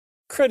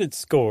credit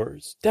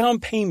scores, down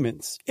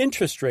payments,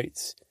 interest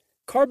rates.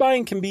 Car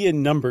buying can be a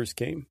numbers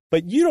game,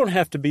 but you don't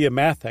have to be a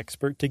math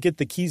expert to get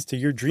the keys to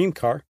your dream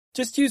car.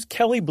 Just use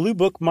Kelley Blue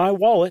Book My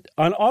Wallet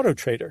on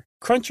AutoTrader.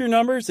 Crunch your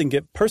numbers and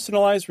get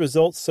personalized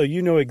results so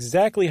you know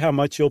exactly how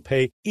much you'll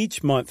pay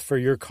each month for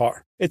your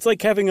car. It's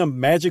like having a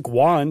magic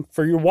wand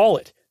for your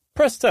wallet.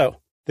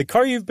 Presto! The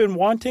car you've been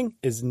wanting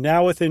is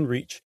now within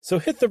reach. So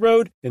hit the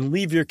road and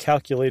leave your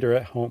calculator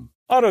at home.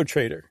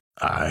 AutoTrader.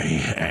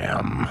 I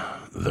am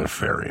the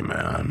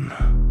ferryman.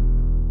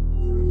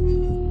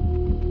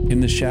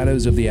 In the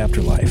shadows of the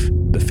afterlife,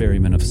 the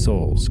Ferryman of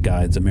Souls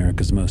guides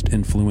America's most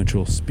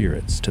influential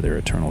spirits to their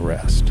eternal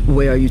rest.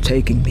 Where are you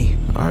taking me?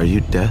 Are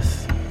you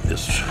death?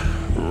 This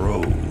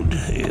road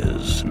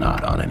is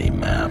not on any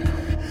map.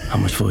 How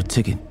much for a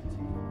ticket?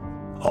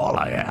 All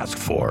I ask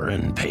for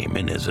in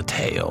payment is a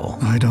tale.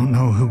 I don't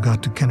know who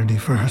got to Kennedy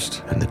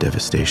first. And the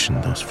devastation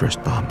those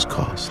first bombs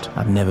caused.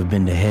 I've never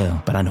been to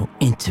hell, but I know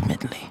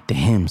intimately the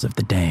hymns of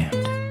the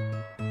damned.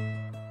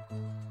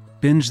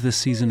 Binge this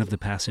season of The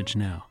Passage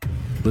now.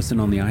 Listen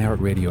on the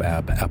iHeartRadio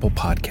app, Apple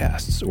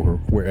Podcasts, or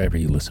wherever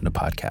you listen to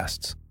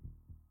podcasts.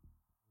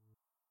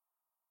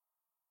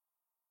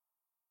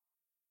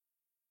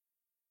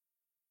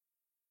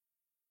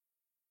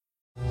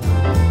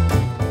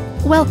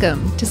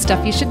 Welcome to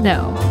Stuff You Should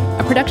Know,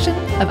 a production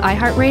of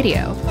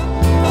iHeartRadio.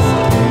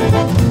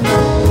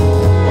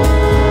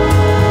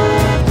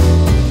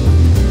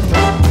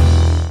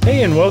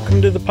 Hey, and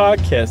welcome to the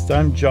podcast.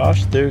 I'm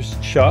Josh, there's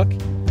Chuck,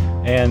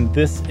 and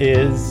this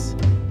is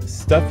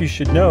Stuff You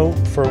Should Know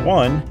for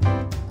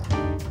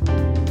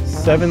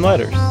 7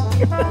 letters.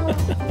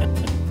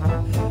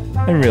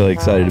 I'm really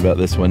excited about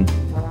this one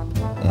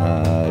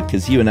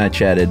because you and I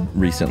chatted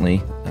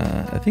recently,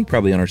 I think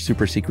probably on our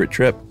super secret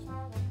trip,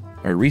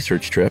 our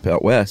research trip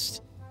out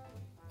west,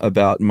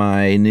 about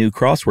my new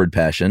crossword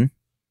passion,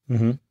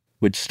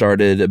 which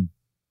started,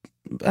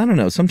 I don't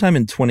know, sometime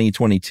in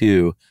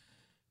 2022,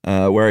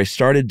 where I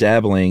started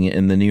dabbling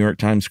in the New York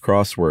Times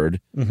crossword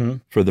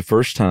for the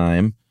first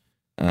time,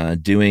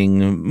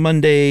 doing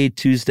Monday,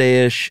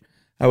 Tuesday-ish.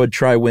 I would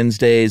try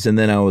Wednesdays, and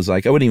then I was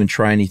like, I wouldn't even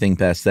try anything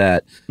past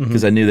that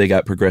because I knew they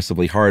got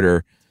progressively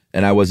harder,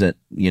 and I wasn't,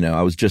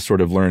 I was just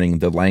sort of learning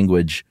the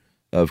language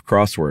of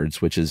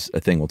crosswords, which is a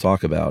thing we'll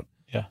talk about.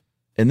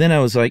 And then I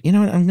was like, you know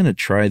what, I'm going to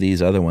try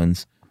these other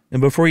ones. And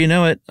before you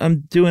know it,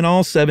 I'm doing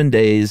all 7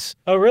 days.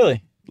 Oh,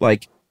 really?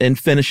 And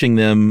finishing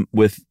them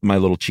with my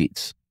little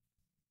cheats,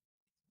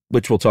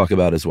 which we'll talk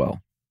about as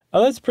well.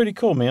 Oh, that's pretty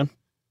cool, man.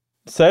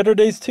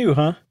 Saturdays too,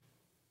 huh?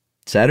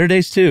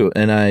 Saturdays too.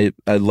 And I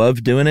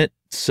love doing it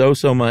so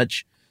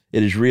much.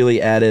 It has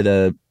really added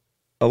a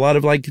lot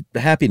of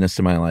happiness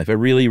to my life. I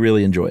really,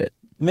 really enjoy it.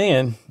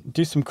 Man,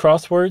 do some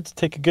crosswords,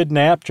 take a good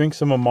nap, drink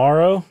some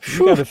Amaro.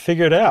 You got to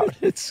figure it out.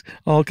 It's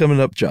all coming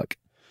up, Chuck.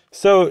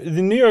 So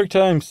the New York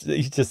Times,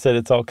 you just said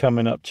it's all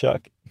coming up,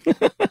 Chuck.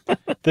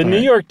 The New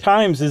York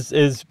Times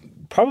is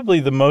probably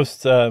the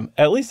most,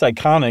 at least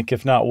iconic,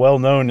 if not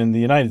well-known in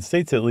the United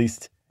States at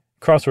least,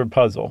 crossword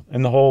puzzle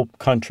in the whole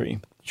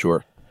country.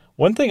 Sure.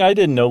 One thing I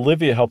didn't know,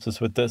 Olivia helps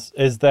us with this,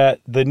 is that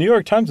the New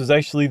York Times was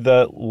actually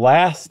the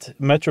last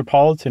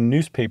metropolitan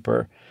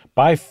newspaper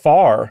by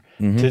far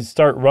to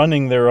start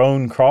running their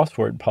own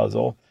crossword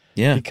puzzle.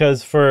 Yeah.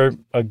 Because for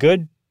a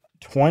good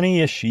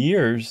 20-ish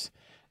years,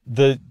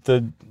 the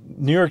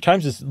New York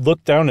Times just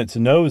looked down its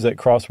nose at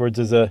crosswords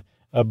as a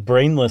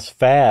brainless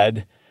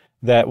fad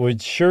that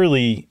would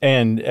surely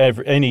end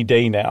any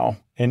day now.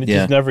 And it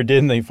just never did,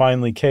 and they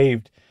finally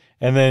caved.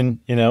 And then,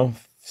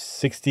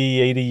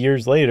 60, 80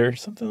 years later,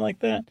 something like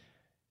that.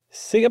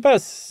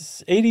 About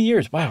 80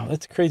 years. Wow,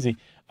 that's crazy.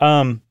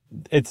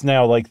 It's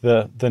now like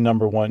the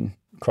number one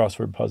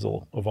crossword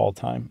puzzle of all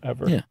time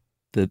ever. Yeah,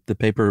 the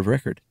paper of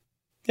record.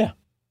 Yeah.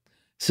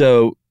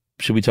 So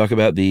should we talk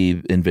about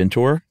the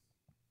inventor?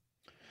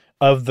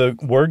 Of the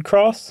word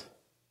cross?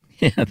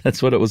 Yeah,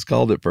 that's what it was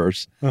called at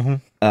first.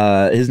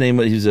 His name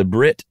was, he was a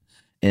Brit,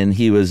 and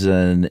he was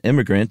an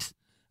immigrant.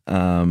 He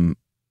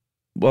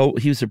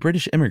was a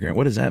British immigrant.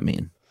 What does that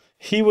mean?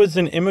 He was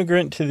an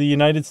immigrant to the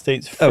United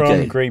States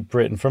from Great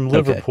Britain, from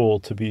Liverpool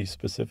to be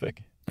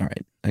specific. All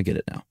right, I get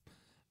it now.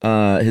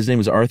 His name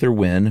was Arthur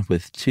Wynne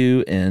with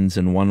 2 N's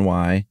and 1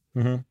 Y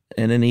and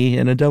an E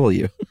and a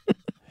W.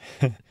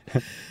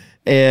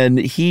 And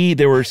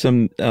there were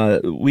some,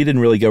 we didn't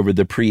really go over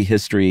the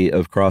prehistory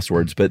of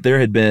crosswords, but there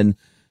had been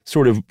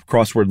sort of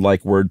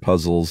crossword-like word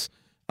puzzles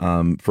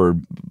for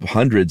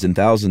hundreds and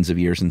thousands of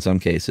years in some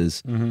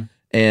cases.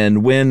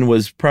 And Wynne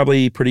was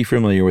probably pretty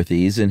familiar with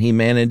these, and he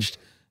managed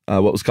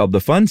what was called the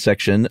fun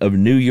section of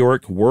New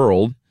York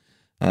World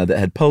that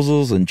had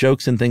puzzles and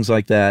jokes and things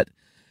like that.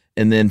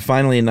 And then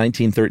finally in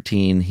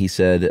 1913, he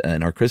said,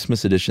 in our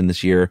Christmas edition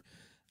this year,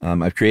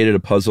 I've created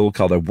a puzzle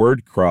called a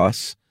word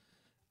cross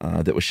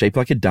that was shaped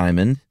like a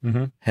diamond,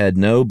 had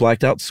no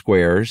blacked out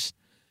squares,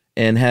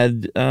 and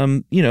had,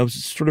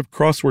 sort of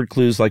crossword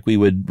clues like we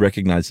would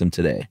recognize them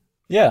today.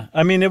 Yeah.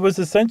 I mean, it was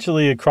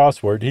essentially a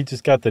crossword. He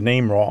just got the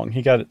name wrong.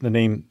 He got the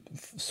name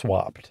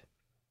swapped.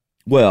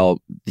 Well,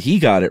 he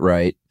got it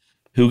right.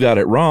 Who got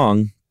it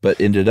wrong? but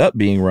ended up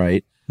being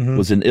right,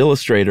 was an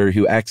illustrator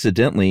who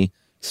accidentally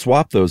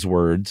swapped those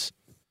words.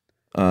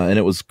 And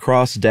it was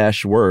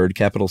cross-word,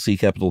 capital C,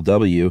 capital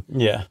W.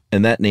 Yeah.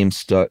 And that name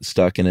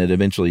stuck, and it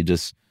eventually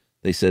just,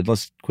 they said,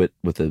 let's quit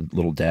with a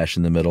little dash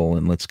in the middle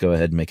and let's go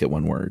ahead and make it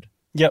one word.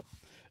 Yep.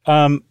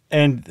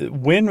 And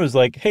Wynn was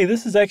like, hey,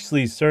 this is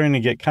actually starting to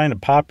get kind of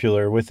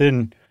popular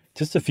within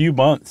just a few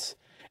months.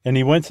 And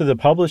he went to the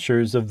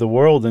publishers of The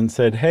World and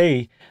said,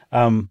 hey,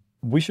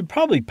 we should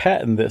probably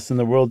patent this. And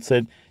The World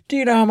said, do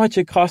you know how much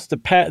it costs to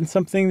patent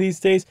something these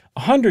days?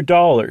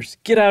 $100.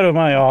 Get out of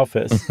my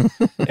office.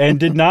 And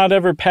did not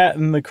ever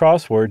patent the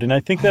crossword. And I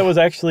think that was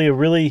actually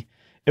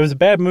it was a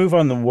bad move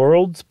on The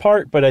World's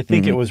part, but I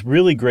think it was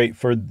really great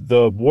for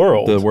The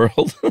World. The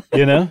World.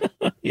 You know?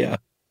 Yeah.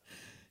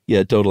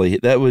 Yeah, totally.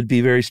 That would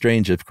be very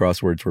strange if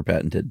crosswords were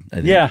patented, I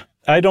think. Yeah.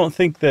 I don't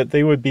think that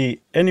they would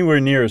be anywhere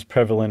near as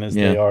prevalent as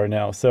they are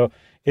now. So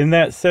in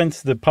that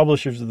sense, the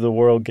publishers of The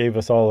World gave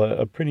us all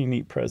a pretty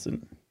neat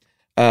present.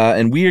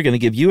 And we are going to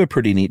give you a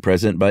pretty neat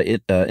present by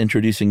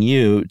introducing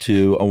you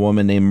to a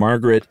woman named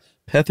Margaret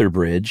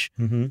Petherbridge.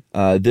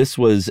 This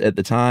was, at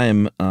the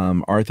time,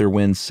 Arthur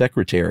Wynn's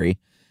secretary.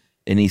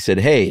 And he said,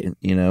 hey,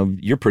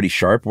 you're pretty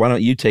sharp. Why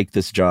don't you take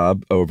this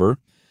job over?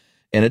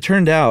 And it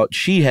turned out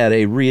she had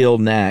a real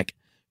knack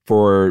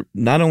for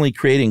not only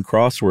creating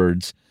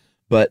crosswords,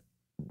 but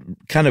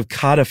kind of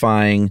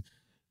codifying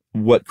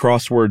what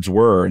crosswords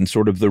were and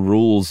sort of the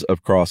rules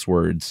of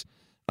crosswords.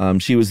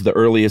 She was the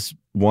earliest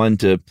one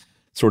to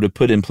sort of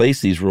put in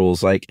place these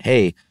rules, like,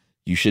 hey,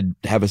 you should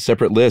have a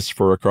separate list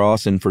for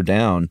across and for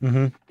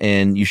down,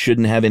 and you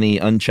shouldn't have any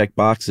unchecked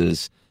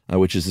boxes,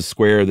 which is a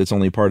square that's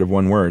only part of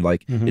one word.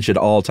 Like, it should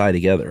all tie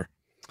together.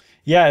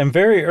 Yeah, and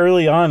very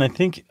early on, I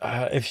think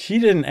if she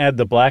didn't add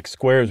the black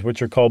squares,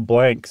 which are called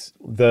blanks,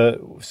 the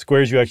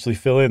squares you actually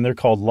fill in, they're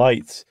called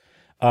lights.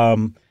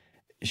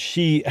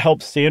 She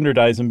helped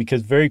standardize them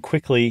because very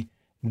quickly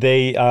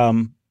they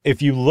if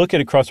you look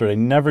at a crossword, I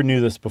never knew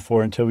this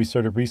before until we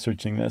started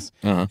researching this.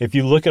 If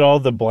you look at all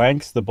the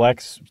blanks, the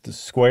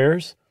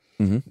squares,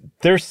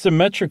 they're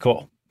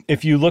symmetrical.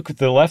 If you look at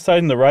the left side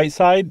and the right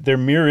side, they're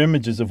mirror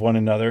images of one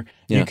another.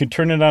 Yeah. You can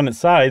turn it on its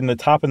side, and the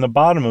top and the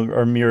bottom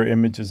are mirror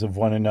images of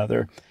one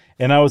another.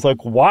 And I was like,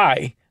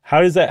 why?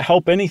 How does that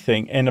help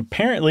anything? And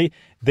apparently,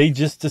 they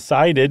just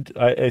decided,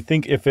 I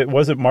think if it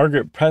wasn't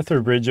Margaret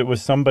Petherbridge, it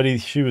was somebody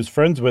she was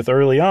friends with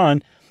early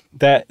on,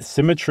 that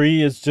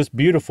symmetry is just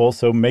beautiful,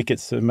 so make it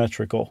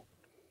symmetrical.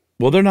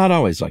 Well, they're not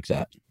always like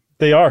that.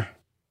 They are.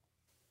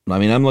 I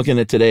mean, I'm looking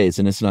at today's,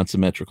 and it's not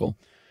symmetrical.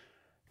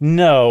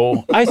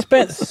 No, I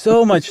spent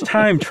so much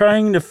time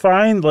trying to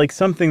find like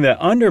something that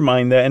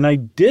undermined that, and I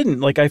didn't.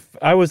 Like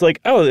I was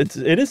like, oh, it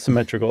is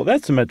symmetrical.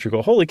 That's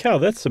symmetrical. Holy cow,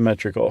 that's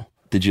symmetrical.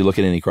 Did you look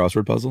at any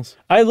crossword puzzles?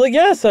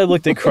 Yes, I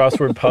looked at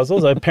crossword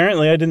puzzles.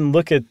 Apparently, I didn't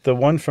look at the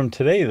one from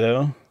today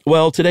though.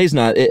 Well, today's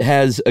not. It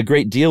has a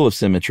great deal of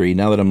symmetry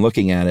now that I'm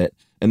looking at it,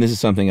 and this is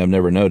something I've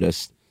never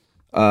noticed.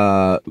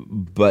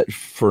 But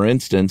for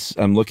instance,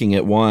 I'm looking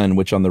at one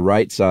which on the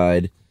right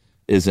side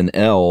is an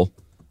L.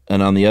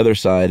 And on the other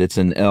side, it's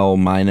an L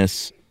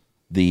minus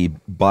the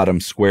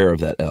bottom square of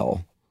that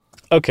L.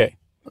 Okay.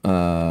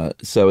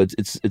 So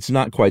it's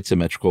not quite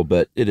symmetrical,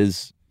 but it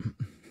is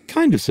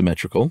kind of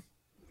symmetrical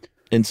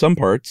in some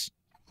parts.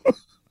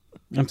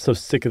 I'm so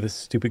sick of this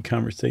stupid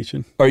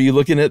conversation. Are you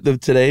looking at the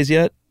today's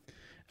yet?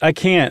 I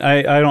can't.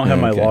 I don't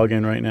have my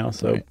login right now.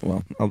 So right.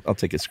 Well, I'll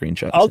take a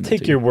screenshot. I'll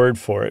take your word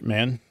for it,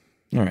 man.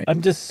 All right.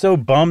 I'm just so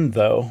bummed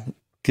though.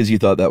 Because you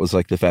thought that was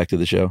like the fact of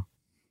the show.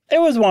 It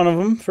was one of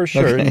them, for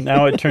sure. Okay. And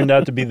now it turned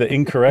out to be the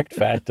incorrect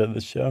fact of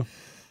the show.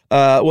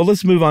 Well,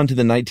 let's move on to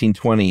the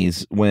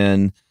 1920s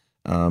when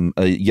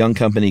a young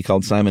company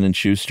called Simon &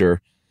 Schuster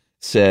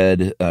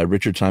said,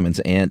 Richard Simon's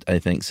aunt, I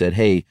think, said,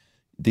 hey,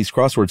 these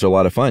crosswords are a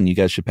lot of fun. You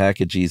guys should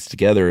package these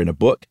together in a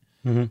book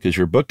because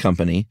you're a book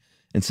company.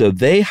 And so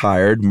they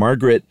hired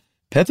Margaret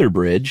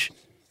Petherbridge,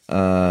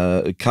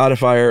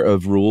 codifier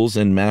of rules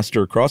and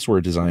master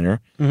crossword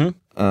designer,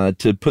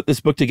 to put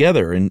this book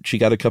together. And she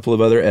got a couple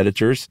of other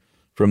editors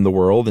from The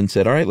World and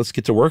said, all right, let's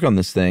get to work on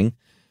this thing.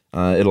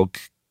 It'll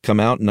come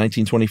out in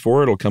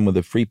 1924. It'll come with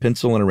a free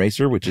pencil and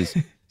eraser, which is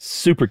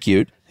super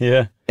cute.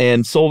 Yeah.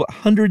 And sold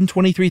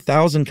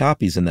 123,000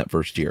 copies in that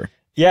first year.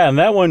 Yeah, and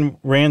that one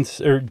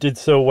did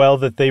so well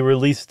that they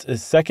released a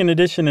second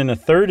edition and a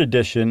third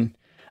edition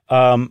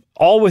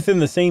all within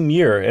the same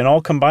year. And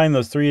all combined,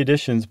 those three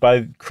editions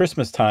by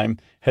Christmas time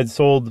had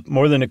sold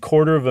more than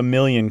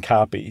 250,000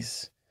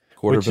 copies.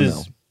 Quarter of a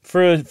mil.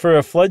 For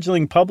a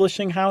fledgling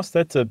publishing house,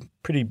 that's a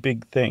pretty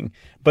big thing.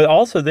 But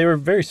also, they were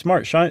very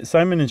smart.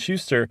 Simon &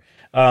 Schuster,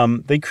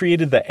 they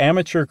created the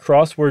Amateur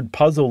Crossword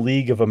Puzzle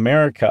League of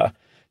America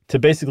to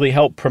basically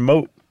help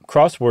promote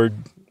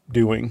crossword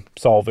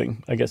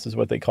solving, I guess is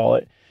what they call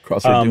it.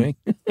 Crossword doing?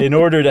 In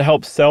order to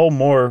help sell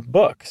more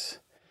books.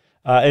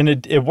 And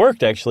it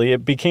worked, actually.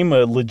 It became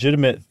a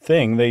legitimate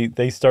thing.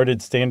 They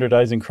started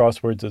standardizing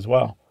crosswords as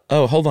well.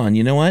 Oh, hold on.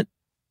 You know what?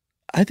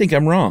 I think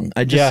I'm wrong.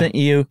 I just sent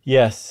you...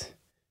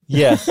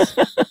 Yes.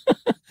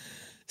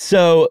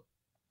 So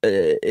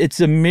it's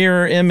a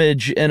mirror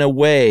image in a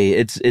way.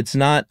 It's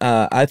not.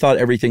 I thought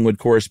everything would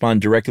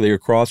correspond directly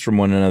across from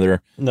one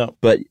another. No,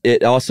 but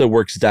it also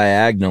works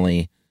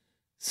diagonally.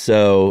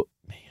 So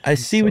I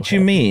see what you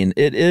mean.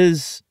 It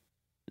is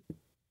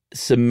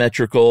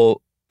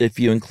symmetrical if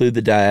you include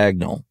the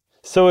diagonal.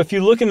 So if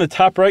you look in the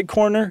top right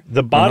corner,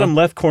 the bottom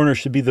left corner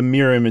should be the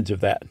mirror image of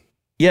that.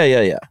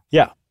 Yeah.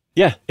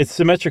 Yeah, it's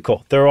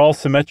symmetrical. They're all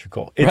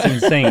symmetrical. It's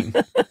insane.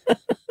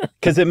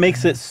 Because it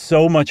makes it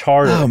so much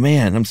harder. Oh,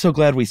 man. I'm so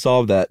glad we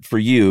solved that for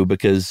you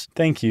because...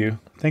 Thank you.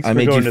 Thanks I for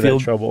made going you to feel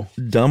that trouble.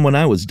 Dumb when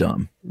I was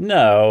dumb.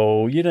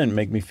 No, you didn't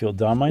make me feel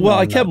dumb.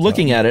 I kept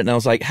looking at it and I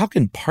was like, how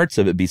can parts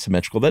of it be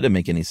symmetrical? That didn't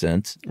make any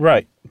sense.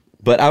 Right.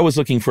 But I was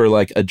looking for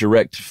like a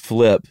direct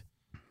flip.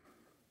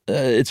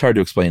 It's hard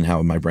to explain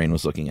how my brain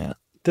was looking at.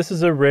 This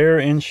is a rare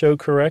in-show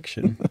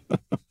correction.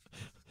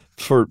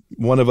 For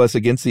one of us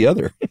against the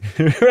other.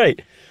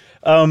 Right.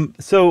 Back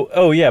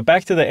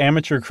to the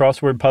Amateur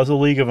Crossword Puzzle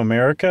League of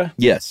America.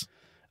 Yes.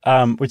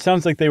 Which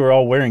sounds like they were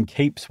all wearing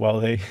capes while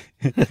they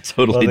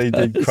totally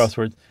did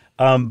crosswords.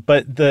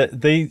 But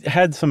they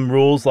had some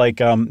rules like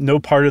no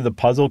part of the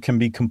puzzle can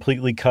be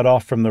completely cut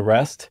off from the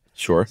rest.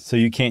 Sure. So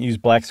you can't use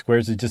black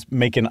squares to just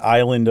make an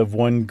island of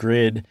one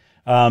grid.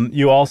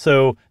 You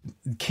also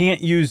can't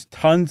use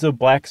tons of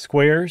black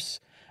squares.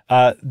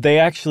 They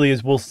actually,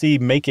 as we'll see,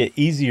 make it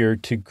easier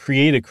to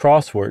create a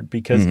crossword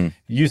because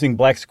using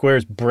black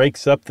squares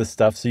breaks up the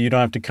stuff so you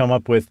don't have to come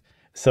up with...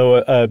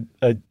 So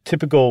a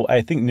typical,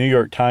 I think, New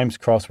York Times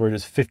crossword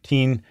is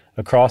 15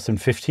 across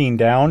and 15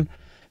 down.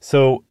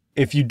 So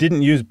if you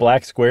didn't use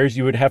black squares,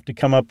 you would have to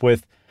come up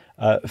with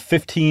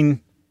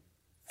 15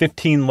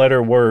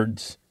 letter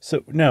words.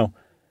 So no,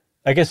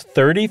 I guess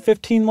 30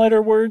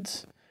 15-letter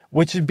words,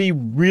 which would be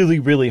really,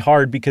 really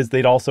hard because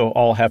they'd also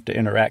all have to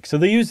interact. So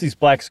they use these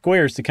black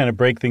squares to kind of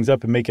break things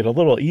up and make it a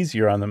little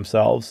easier on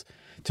themselves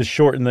to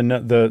shorten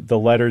the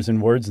letters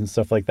and words and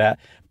stuff like that.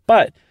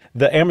 But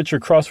the Amateur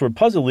Crossword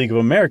Puzzle League of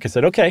America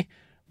said, okay,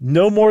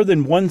 no more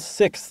than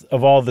 1/6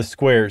 of all the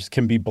squares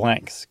can be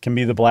blanks, can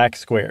be the black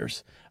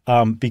squares,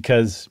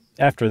 because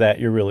after that,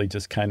 you're really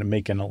just kind of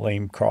making a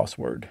lame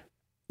crossword.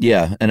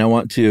 Yeah, and I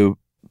want to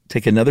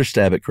take another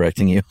stab at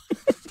correcting you.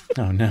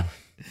 Oh, no.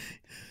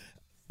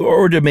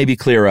 Or to maybe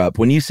clear up,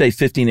 when you say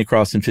 15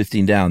 across and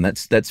 15 down,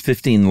 that's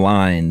 15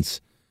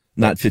 lines,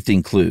 not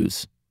 15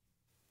 clues.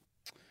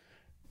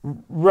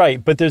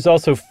 Right, but there's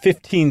also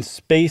 15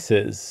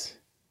 spaces,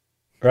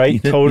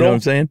 right, total? You know what I'm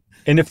saying?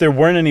 And if there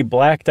weren't any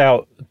blacked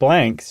out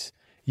blanks,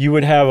 you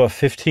would have a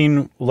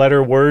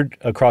 15-letter word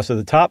across at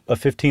the top, a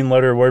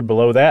 15-letter word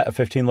below that, a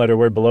 15-letter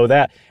word below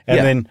that,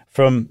 and then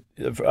from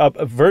up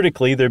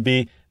vertically,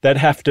 that'd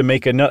have to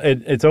make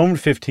its own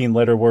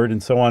 15-letter word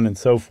and so on and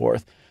so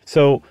forth.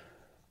 So...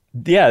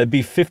 yeah, it'd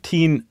be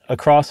 15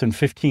 across and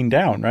 15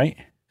 down, right?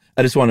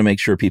 I just want to make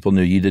sure people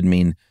knew you didn't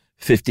mean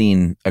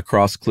 15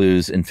 across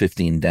clues and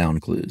 15 down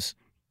clues.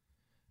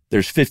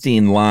 There's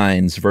 15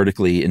 lines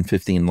vertically and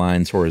 15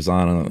 lines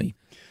horizontally.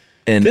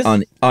 And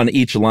on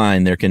each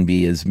line, there can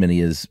be as many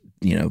as,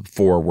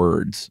 4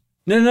 words.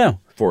 No.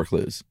 4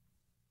 clues.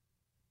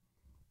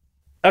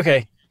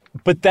 Okay,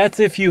 but that's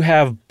if you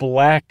have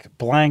blank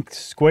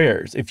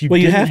squares. If you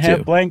didn't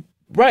have blank...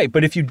 Right,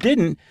 but if you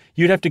didn't,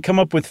 you'd have to come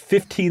up with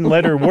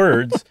 15-letter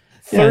words,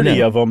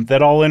 30 of them,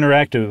 that all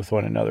interacted with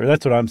one another.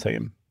 That's what I'm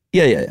saying.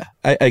 Yeah.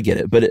 I get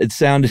it, but it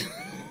sounded...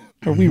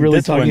 Are we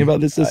really talking about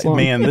this long?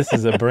 Man, this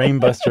is a brain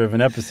buster of an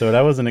episode.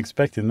 I wasn't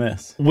expecting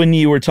this. When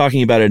you were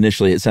talking about it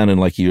initially, it sounded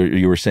like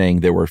you were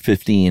saying there were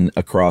 15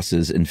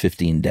 acrosses and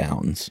 15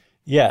 downs.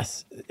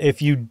 Yes.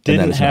 If you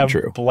didn't have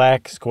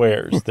black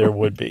squares, there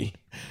would be.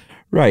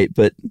 Right,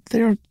 but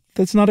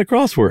that's not a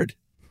crossword.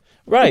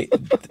 Right.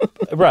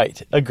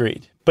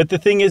 Agreed. But the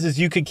thing is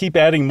you could keep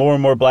adding more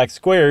and more black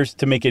squares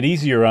to make it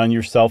easier on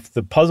yourself,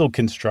 the puzzle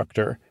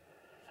constructor.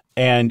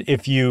 And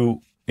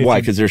why?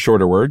 Because they're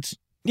shorter words?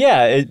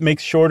 Yeah, it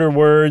makes shorter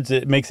words.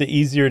 It makes it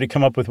easier to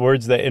come up with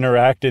words that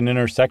interact and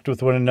intersect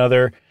with one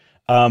another.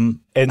 I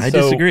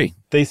disagree.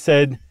 They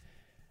said,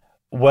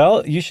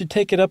 well, you should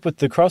take it up with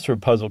the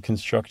crossword puzzle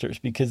constructors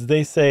because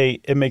they say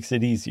it makes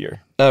it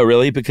easier. Oh,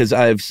 really? Because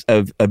I've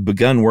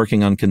begun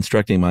working on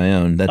constructing my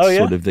own. That's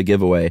sort of the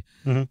giveaway.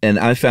 Mm-hmm. And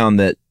I found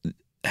that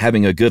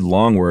having a good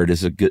long word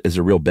is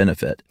a real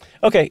benefit.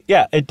 Okay,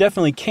 yeah, it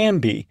definitely can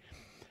be.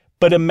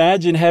 But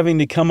imagine having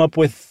to come up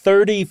with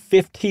 30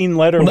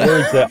 15-letter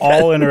words that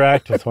all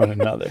interact with one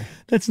another.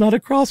 That's not a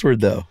crossword,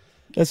 though.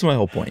 That's my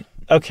whole point.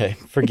 Okay,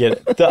 forget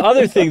it.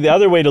 The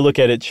other way to look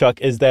at it, Chuck,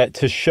 is that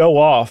to show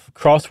off,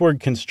 crossword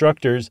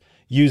constructors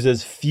use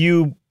as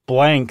few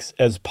blanks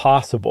as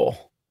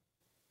possible.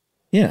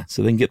 Yeah,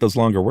 so they can get those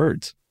longer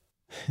words.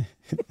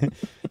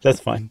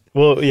 That's fine.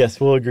 Well, yes,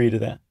 we'll agree to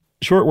that.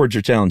 Short words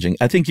are challenging.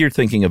 I think you're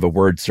thinking of a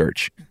word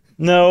search.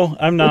 No,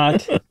 I'm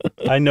not.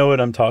 I know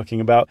what I'm talking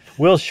about.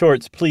 Will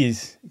Shortz,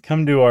 please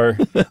come to our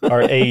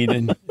aid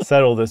and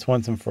settle this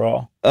once and for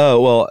all.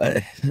 Oh,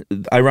 well,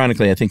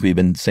 ironically, I think we've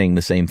been saying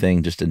the same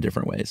thing just in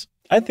different ways.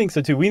 I think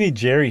so, too. We need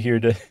Jerry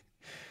here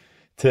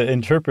to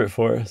interpret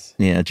for us.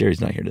 Yeah, Jerry's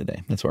not here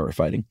today. That's why we're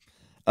fighting.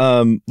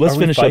 Let's Are we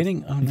finish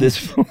fighting? up Oh, no.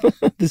 this.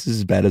 This is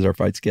as bad as our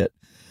fights get.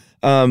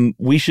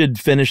 We should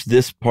finish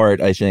this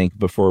part, I think,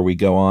 before we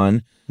go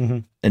on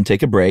and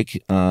take a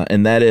break.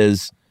 And that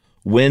is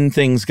when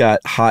things got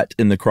hot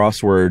in the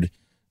crossword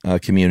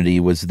community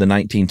was the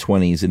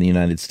 1920s in the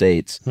United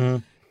States.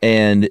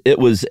 And it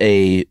was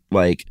a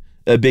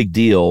big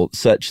deal,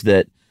 such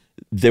that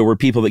there were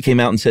people that came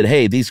out and said,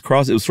 hey, it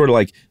was sort of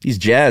like these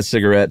jazz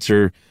cigarettes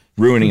are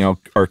ruining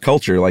our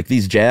culture. Like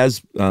these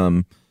jazz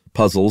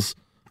puzzles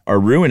are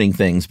ruining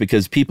things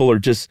because people are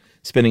just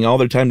spending all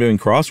their time doing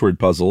crossword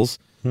puzzles.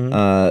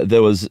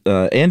 There was,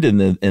 and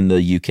in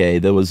the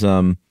UK, there was,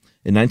 in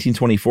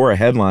 1924, a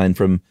headline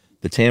from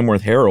the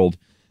Tamworth Herald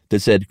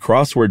that said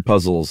crossword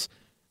puzzles,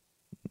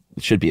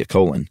 it should be a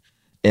colon,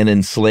 and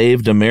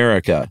enslaved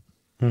America.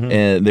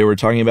 And they were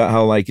talking about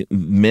how like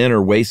men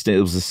are wasting,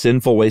 it was a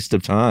sinful waste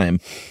of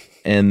time,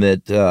 and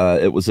that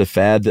it was a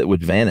fad that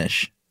would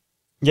vanish.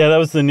 Yeah, that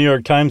was the New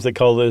York Times that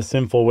called it a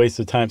sinful waste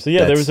of time. So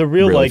yeah, there was a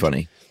real really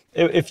funny.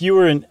 If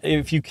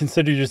you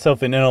considered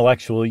yourself an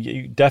intellectual,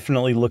 you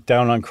definitely looked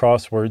down on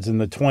crosswords in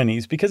the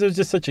 20s because it was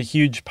just such a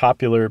huge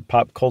popular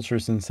pop culture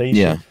sensation.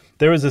 Yeah.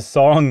 There was a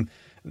song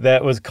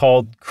that was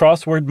called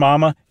Crossword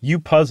Mama, You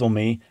Puzzle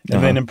Me,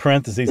 and then in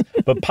parentheses,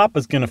 but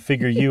Papa's going to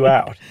figure you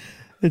out.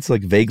 It's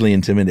like vaguely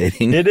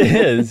intimidating. It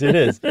is.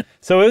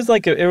 So it was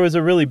it was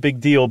a really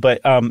big deal.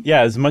 But yeah,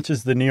 as much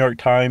as the New York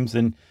Times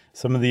and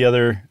some of the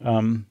other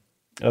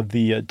of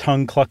the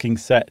tongue-clucking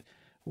set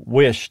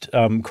wished,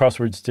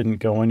 crosswords didn't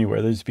go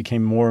anywhere. They just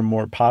became more and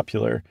more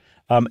popular.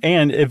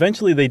 And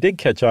eventually they did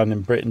catch on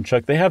in Britain,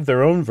 Chuck. They have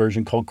their own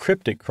version called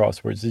cryptic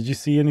crosswords. Did you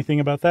see anything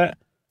about that?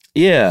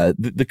 Yeah,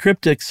 the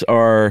cryptics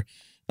are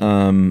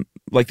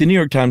like the New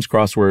York Times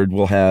crossword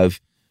will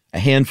have a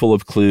handful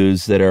of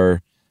clues that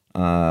are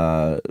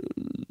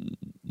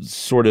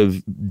sort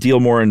of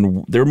deal more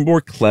in, they're more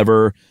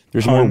clever.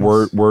 There's Puns.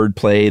 more word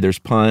play. There's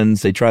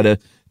puns. They try to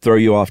throw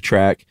you off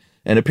track.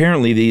 And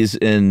apparently these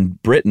in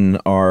Britain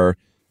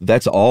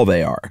that's all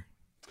they are.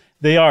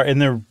 They are, and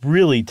they're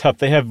really tough.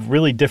 They have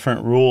really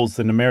different rules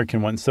than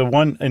American ones. So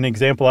an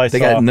example I saw. They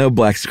got no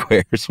black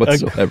squares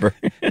whatsoever.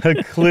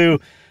 A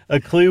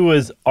clue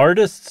was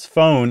artist's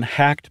phone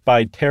hacked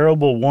by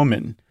terrible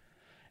woman.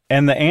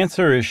 And the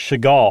answer is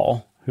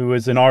Chagall, who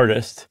is an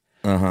artist.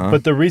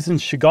 But the reason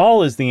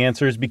Chagall is the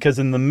answer is because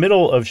in the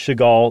middle of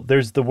Chagall,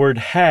 there's the word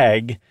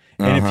hag.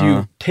 And if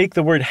you take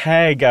the word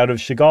hag out of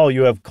Chagall,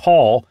 you have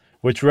call,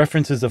 which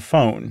references a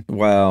phone.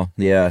 Wow.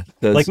 Yeah.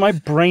 Like my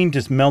brain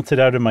just melted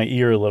out of my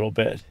ear a little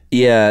bit.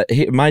 Yeah.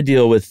 My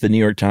deal with the New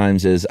York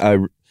Times is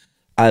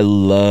I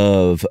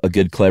love a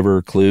good,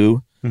 clever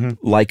clue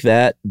like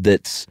that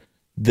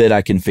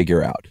I can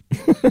figure out.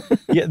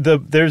 Yeah.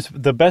 There's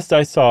the best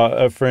I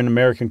saw for an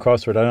American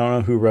crossword. I don't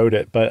know who wrote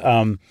it, but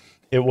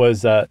it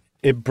was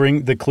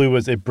the clue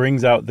was it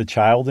brings out the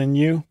child in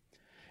you,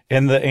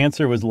 and the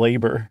answer was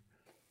labor.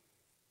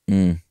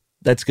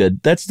 That's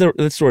good. That's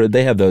sort of,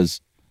 they have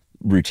those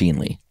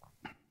routinely.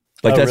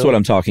 Like that's really? what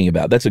I'm talking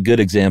about. That's a good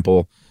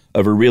example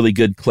of a really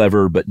good,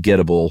 clever, but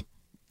gettable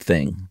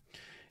thing.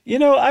 You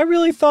know, I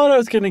really thought I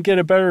was going to get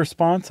a better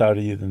response out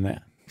of you than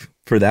that.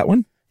 For that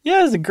one?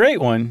 Yeah, it's a great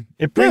one.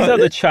 It brings out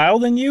the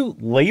child in you.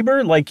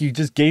 Labor, like you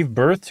just gave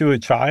birth to a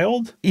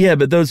child. Yeah,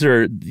 but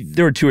there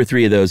were 2 or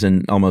 3 of those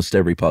in almost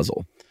every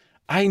puzzle.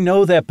 I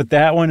know that, but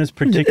that one is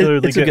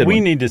particularly It's a good We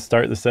one. need to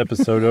start this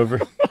episode over.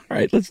 All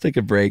right, let's take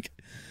a break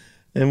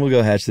and we'll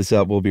go hatch this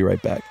up. We'll be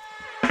right back.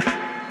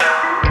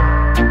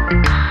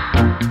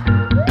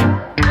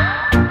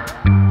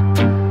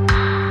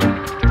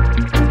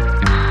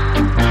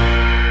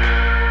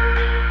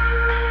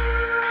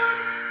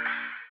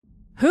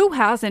 Who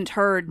hasn't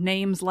heard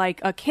names like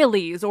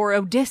Achilles or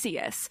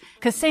Odysseus,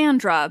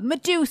 Cassandra,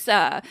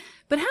 Medusa?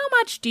 But how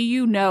much do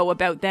you know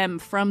about them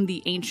from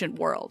the ancient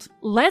world?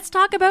 Let's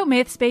Talk About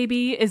Myths,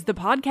 Baby is the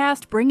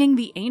podcast bringing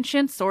the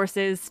ancient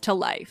sources to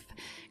life.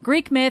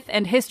 Greek myth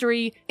and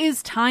history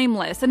is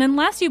timeless, and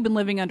unless you've been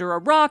living under a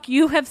rock,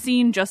 you have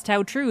seen just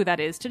how true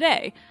that is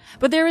today.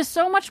 But there is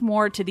so much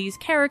more to these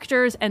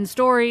characters and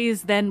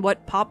stories than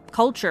what pop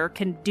culture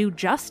can do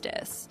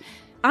justice.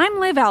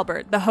 I'm Liv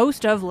Albert, the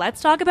host of Let's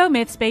Talk About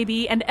Myths,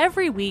 Baby, and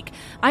every week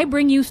I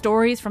bring you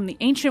stories from the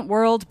ancient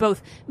world,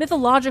 both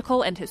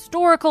mythological and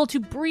historical,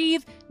 to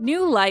breathe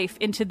new life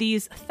into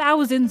these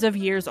thousands of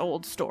years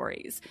old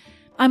stories.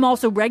 I'm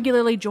also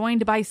regularly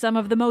joined by some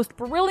of the most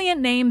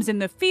brilliant names in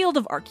the field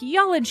of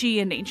archaeology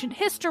and ancient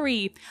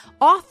history,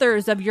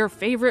 authors of your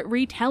favorite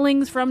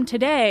retellings from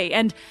today,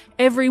 and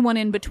everyone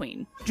in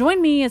between.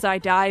 Join me as I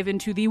dive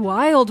into the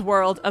wild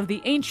world of the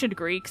ancient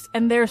Greeks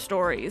and their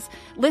stories.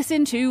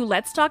 Listen to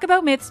Let's Talk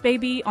About Myths,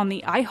 Baby on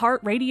the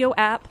iHeartRadio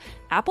app,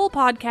 Apple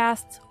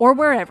Podcasts, or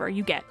wherever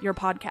you get your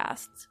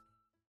podcasts.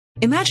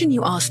 Imagine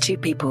you ask 2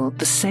 people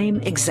the same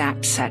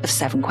exact set of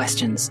 7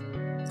 questions.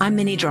 I'm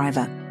Minnie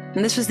Driver.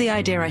 And this was the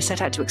idea I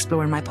set out to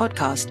explore in my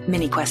podcast,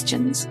 Mini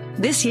Questions.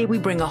 This year, we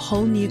bring a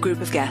whole new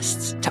group of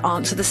guests to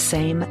answer the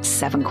same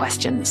 7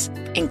 questions,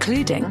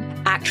 including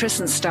actress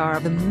and star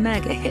of the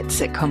mega hit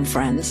sitcom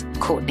Friends,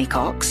 Courtney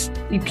Cox.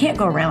 You can't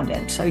go around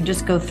it, so you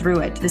just go through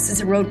it. This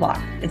is a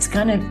roadblock. It's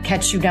going to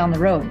catch you down the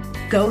road.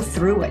 Go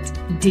through it.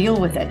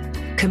 Deal with it.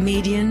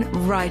 Comedian,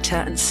 writer,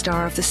 and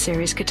star of the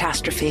series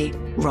Catastrophe,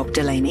 Rob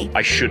Delaney.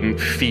 I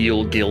shouldn't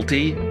feel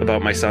guilty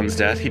about my son's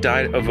death. He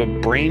died of a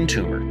brain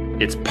tumor.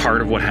 It's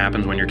part of what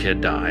happens when your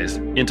kid dies.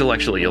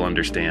 Intellectually, you'll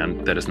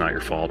understand that it's not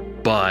your fault,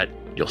 but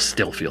you'll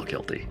still feel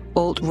guilty.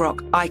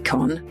 Alt-rock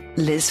icon,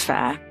 Liz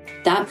Phair.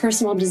 That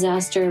personal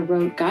disaster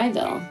wrote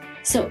Guyville.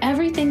 So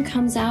everything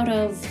comes out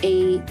of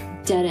a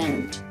dead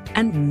end.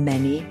 And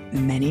many,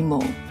 many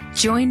more.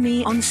 Join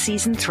me on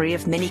Season 3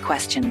 of Mini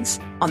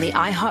Questions on the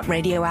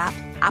iHeartRadio app,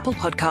 Apple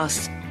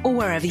Podcasts, or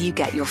wherever you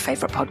get your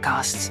favorite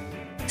podcasts.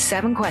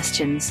 7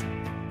 questions,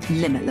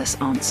 limitless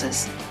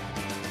answers.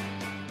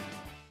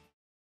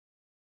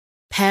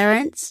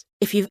 Parents,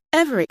 if you've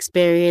ever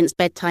experienced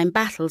bedtime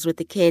battles with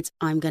the kids,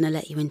 I'm going to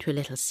let you into a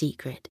little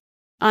secret.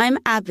 I'm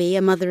Abby,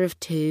 a mother of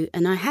 2,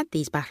 and I had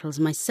these battles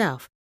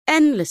myself.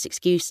 Endless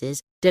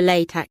excuses,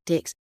 delay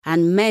tactics,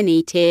 and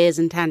many tears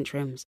and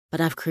tantrums.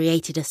 But I've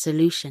created a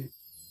solution.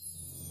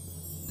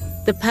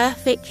 The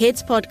perfect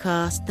kids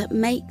podcast that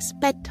makes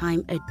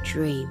bedtime a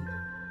dream.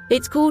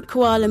 It's called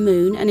Koala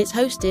Moon, and it's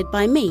hosted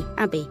by me,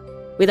 Abby.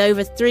 With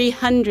over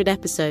 300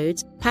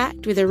 episodes,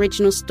 packed with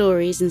original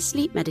stories and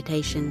sleep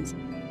meditations,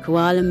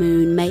 Koala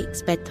Moon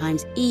makes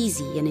bedtimes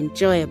easy and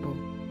enjoyable.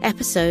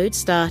 Episodes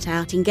start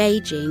out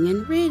engaging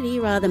and really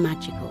rather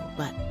magical,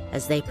 but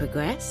as they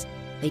progress,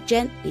 they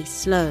gently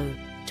slow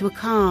to a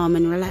calm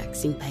and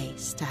relaxing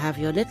pace to have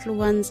your little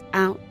ones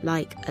out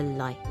like a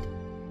light.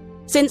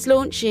 Since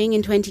launching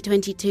in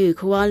 2022,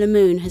 Koala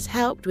Moon has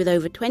helped with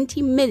over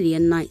 20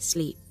 million nights'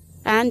 sleep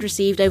and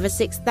received over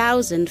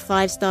 6,000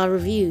 5-star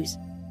reviews.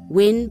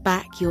 Win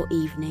back your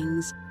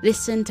evenings.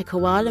 Listen to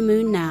Koala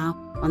Moon now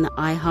on the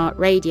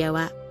iHeartRadio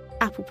app,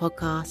 Apple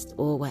Podcasts,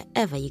 or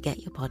wherever you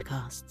get your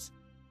podcasts.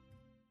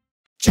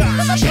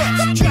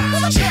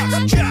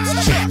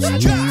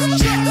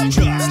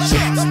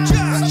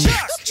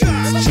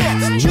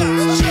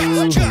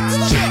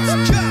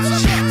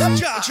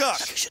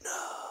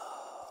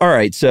 All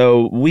right,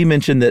 so we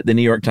mentioned that the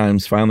New York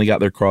Times finally got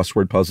their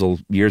crossword puzzle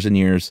years and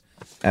years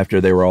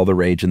after they were all the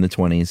rage in the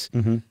 20s.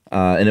 Mm-hmm.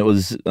 And it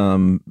was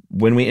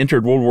when we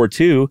entered World War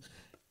II,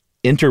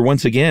 enter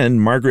once again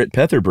Margaret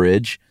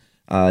Petherbridge,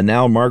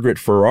 now Margaret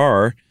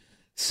Farrar,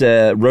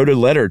 wrote a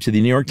letter to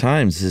the New York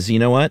Times. Says, you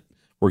know what?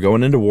 We're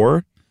going into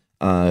war.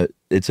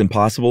 It's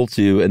impossible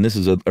to, and this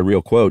is a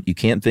real quote, you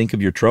can't think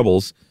of your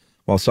troubles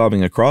while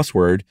solving a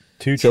crossword.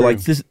 Too so true.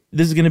 like this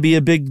is going to be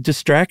a big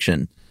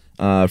distraction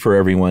for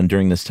everyone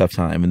during this tough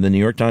time. And the New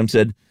York Times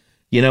said,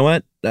 you know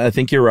what? I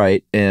think you're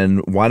right.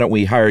 And why don't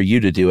we hire you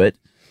to do it?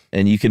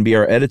 And you can be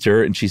our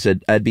editor. And she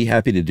said, I'd be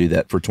happy to do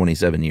that for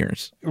 27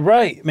 years.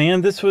 Right,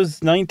 man. This was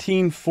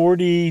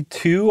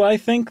 1942, I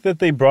think, that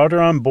they brought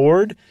her on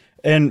board.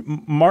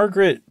 And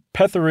Margaret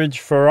Petherbridge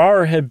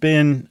Farrar had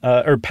been,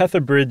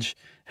 Petherbridge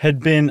had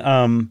been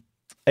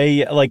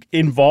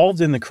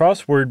involved in the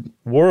crossword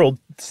world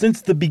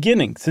since the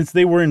beginning, since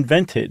they were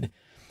invented.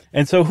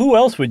 And so who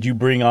else would you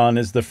bring on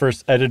as the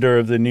first editor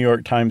of the New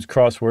York Times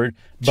crossword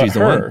but She's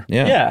her? The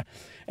one. Yeah.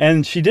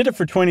 And she did it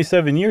for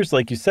 27 years,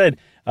 like you said,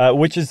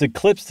 which is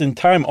eclipsed in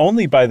time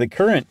only by the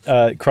current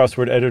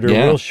crossword editor,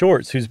 Will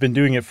Shortz, who's been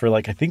doing it for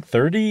I think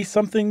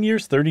 30-something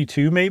years,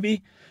 32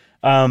 maybe.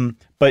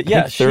 But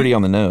yeah, 30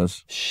 on the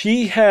nose.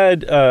 She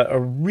had a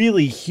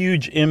really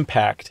huge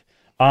impact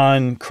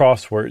on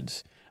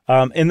crosswords.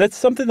 And that's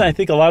something that I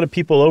think a lot of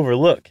people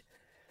overlook.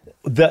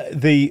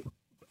 The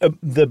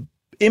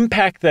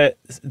impact that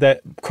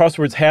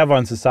crosswords have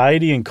on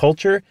society and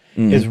culture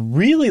is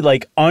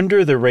really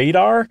under the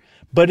radar,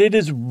 but it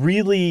is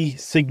really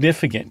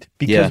significant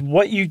because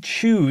what you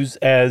choose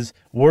as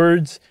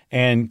words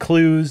and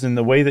clues and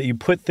the way that you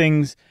put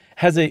things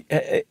has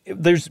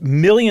there's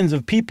millions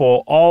of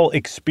people all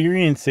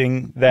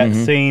experiencing that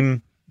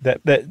same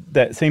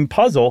that same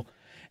puzzle.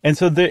 And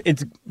so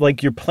it's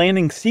like you're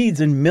planting seeds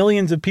in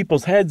millions of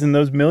people's heads, and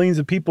those millions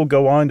of people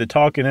go on to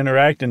talk and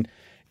interact, and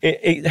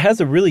it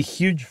has a really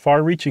huge,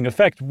 far-reaching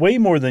effect, way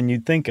more than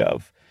you'd think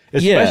of,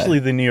 especially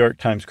the New York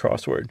Times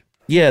crossword.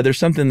 Yeah, there's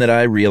something that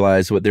I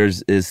realized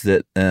is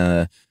that,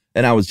 and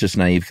I was just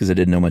naive because I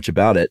didn't know much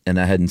about it, and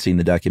I hadn't seen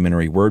the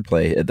documentary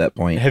Wordplay at that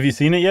point. Have you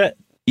seen it yet?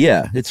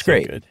 Yeah, it's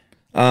great. Good.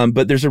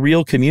 But there's a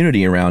real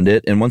community around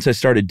it, and once I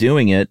started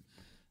doing it,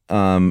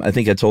 I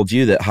think I told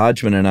you that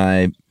Hodgman and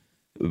I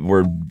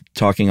were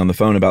talking on the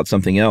phone about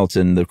something else,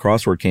 and the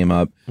crossword came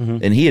up,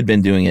 and he had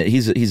been doing it.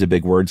 He's a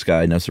big words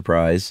guy, no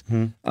surprise,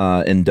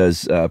 and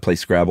does play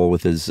Scrabble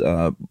with his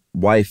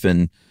wife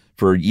and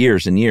for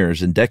years and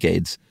years and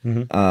decades.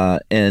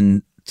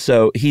 And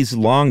so he's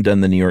long done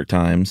the New York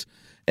Times,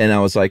 and I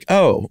was like,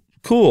 oh,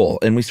 cool.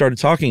 And we started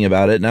talking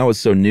about it, and I was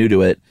so new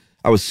to it.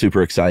 I was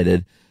super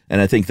excited.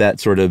 And I think that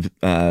sort of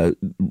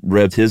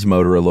revved his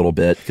motor a little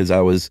bit because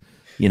I was,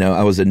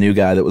 I was a new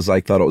guy that was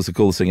like, thought it was the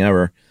coolest thing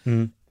ever.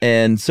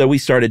 And so we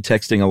started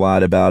texting a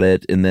lot about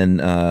it. And then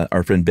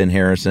our friend Ben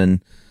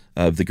Harrison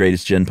of the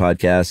Greatest Gen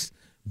podcast,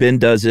 Ben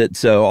does it.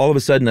 So all of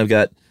a sudden I've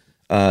got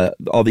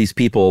all these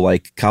people,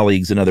 like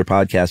colleagues and other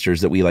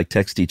podcasters, that we like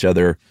text each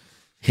other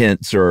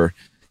hints, or,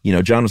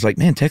 John was like,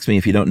 man, text me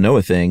if you don't know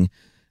a thing.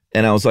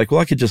 And I was like, well,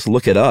 I could just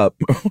look it up.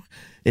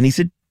 And he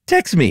said,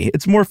 text me.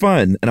 It's more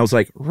fun. And I was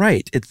like,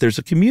 right. There's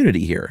a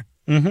community here.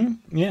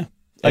 Yeah.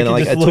 And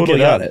I totally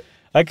got it.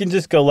 I can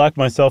just go lock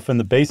myself in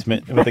the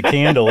basement with a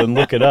candle and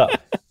look it up.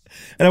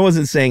 And I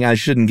wasn't saying I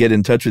shouldn't get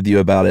in touch with you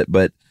about it,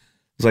 but I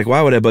was like,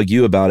 why would I bug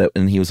you about it?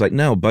 And he was like,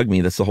 no, bug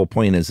me. That's the whole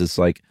point. Is it's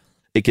like,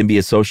 it can be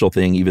a social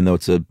thing, even though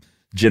it's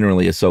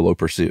generally a solo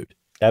pursuit.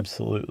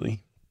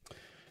 Absolutely.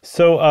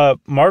 So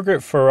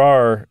Margaret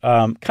Farrar,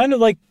 kind of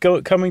like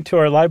coming to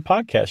our live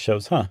podcast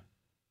shows, huh?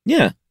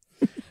 Yeah.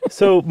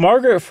 So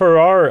Margaret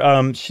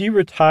Farrar, she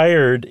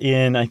retired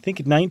in, I think,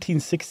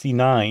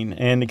 1969,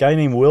 and a guy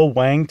named Will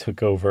Wang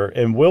took over.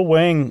 And Will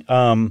Wang,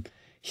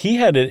 he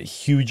had a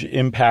huge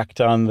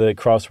impact on the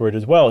crossword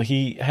as well.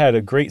 He had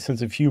a great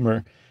sense of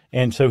humor,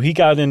 and so he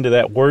got into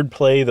that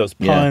wordplay, those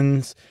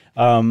puns,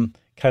 kind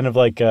of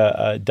like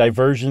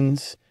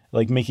diversions,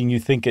 like making you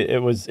think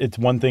it's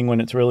one thing when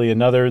it's really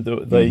another.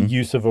 The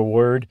use of a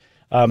word,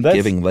 that's,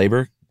 giving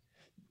labor.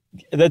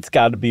 That's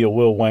got to be a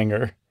Will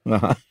Wanger.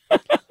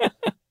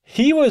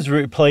 He was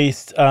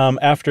replaced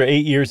after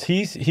 8 years.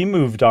 He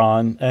moved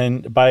on,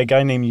 and by a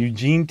guy named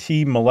Eugene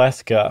T.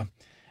 Maleska,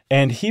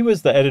 and he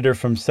was the editor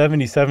from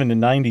 77 to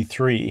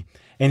 93.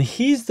 And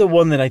he's the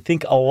one that I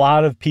think a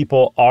lot of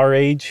people our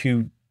age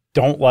who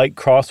don't like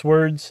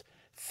crosswords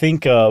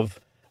think of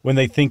when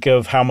they think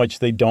of how much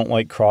they don't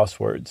like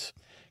crosswords,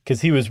 because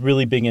he was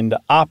really big into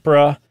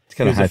opera.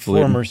 He was a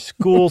former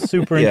school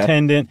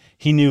superintendent. Yeah.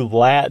 He knew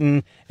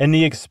Latin, and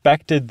he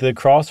expected the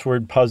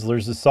crossword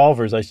puzzlers, the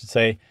solvers, I should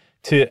say,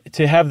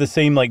 to have the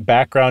same like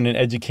background in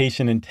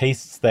education and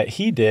tastes that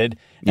he did.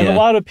 And a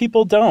lot of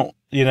people don't,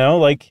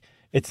 like,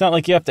 it's not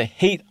like you have to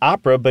hate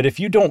opera, but if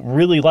you don't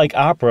really like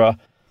opera,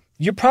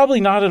 you're probably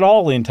not at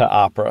all into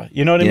opera.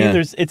 You know what I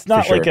mean? It's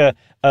not like a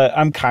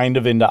I'm kind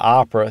of into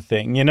opera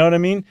thing. You know what I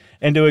mean?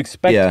 And to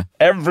expect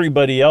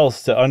everybody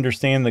else to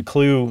understand the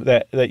clue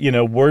that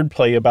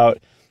wordplay about,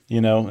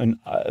 and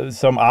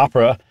some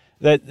opera,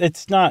 that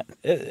it's not,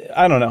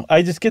 I don't know.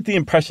 I just get the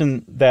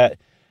impression that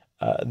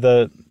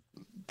the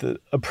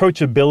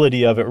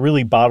approachability of it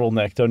really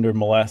bottlenecked under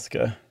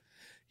Maleska.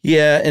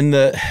 Yeah, and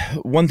the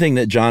one thing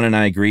that John and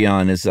I agree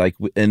on is like,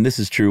 and this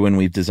is true when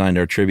we've designed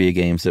our trivia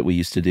games that we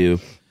used to do,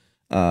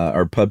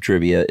 our pub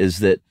trivia, is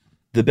that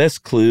the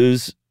best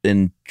clues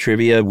in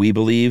trivia, we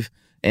believe,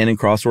 and in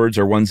crosswords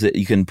are ones that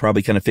you can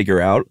probably kind of figure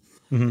out,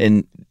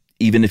 and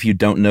even if you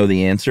don't know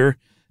the answer.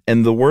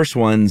 And the worst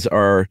ones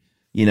are,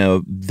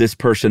 this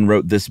person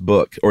wrote this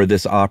book or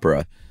this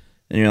opera.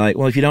 And you're like,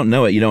 well, if you don't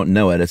know it, you don't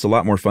know it. It's a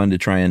lot more fun to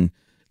try and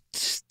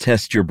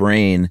test your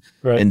brain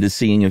into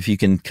seeing if you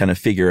can kind of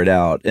figure it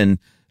out. And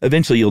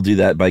eventually you'll do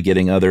that by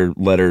getting other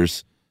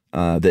letters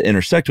that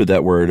intersect with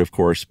that word, of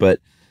course. But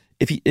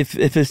if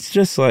it's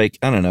just like,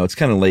 I don't know, it's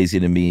kind of lazy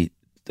to me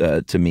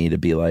to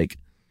be like,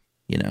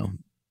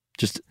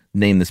 just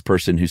name this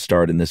person who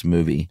starred in this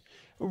movie.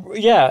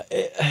 Yeah,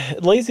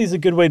 lazy is a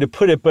good way to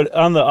put it. But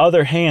on the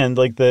other hand,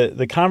 like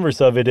the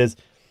converse of it is,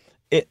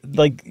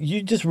 like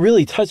you just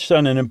really touched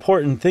on an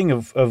important thing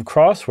of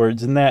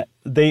crosswords, and that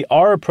they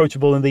are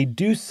approachable and they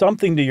do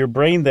something to your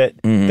brain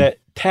that that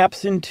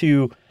taps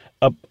into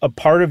a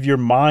part of your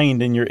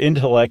mind and your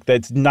intellect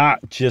that's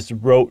not just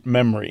rote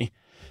memory.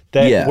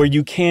 Where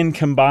you can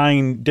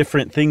combine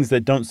different things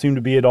that don't seem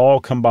to be at all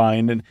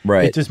combined, and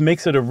it just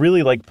makes it a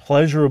really like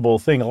pleasurable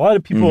thing. A lot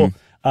of people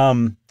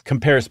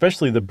compare,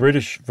 especially the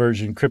British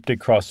version, cryptic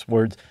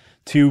crosswords,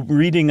 to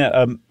reading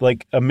a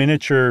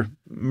miniature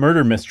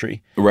murder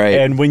mystery. Right.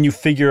 And when you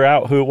figure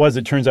out who it was,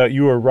 it turns out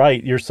you were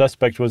right. Your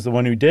suspect was the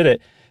one who did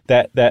it.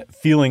 That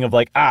feeling of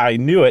like, I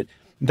knew it.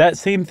 That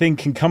same thing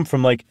can come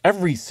from like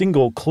every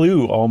single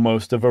clue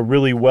almost of a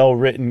really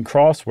well-written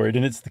crossword.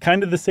 And it's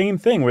kind of the same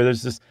thing where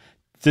there's this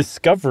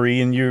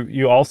discovery, and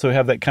you also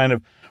have that kind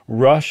of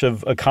rush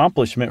of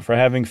accomplishment for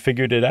having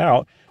figured it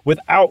out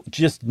without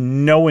just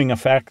knowing a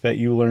fact that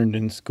you learned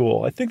in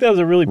school. I think that was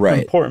a really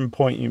important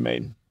point you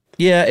made.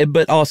 Yeah,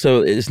 but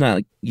also it's not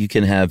like you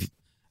can have,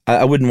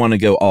 I wouldn't want to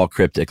go all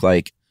cryptic.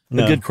 Like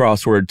a good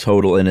crossword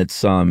total in its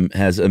sum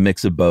has a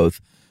mix of both,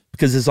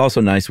 because it's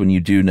also nice when you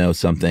do know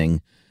something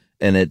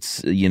and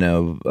it's,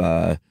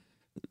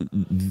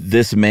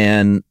 this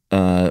man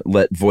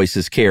let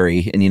voices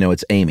carry, and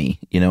it's Amy.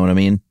 You know what I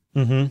mean?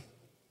 Mm-hmm.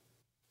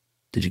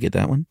 Did you get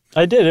that one?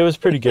 I did. It was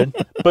pretty good.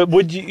 But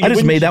would you? I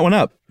just made that one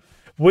up.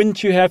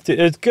 Wouldn't you have to?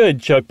 It's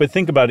good, Chuck, but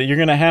think about it. You're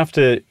going to have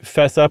to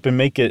fess up and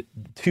make it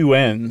two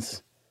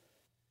ends.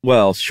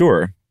 Well,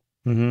 sure.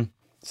 Mm-hmm.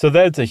 So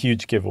that's a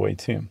huge giveaway,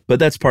 too. But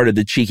that's part of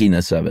the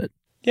cheekiness of it.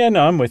 Yeah,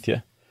 no, I'm with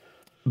you.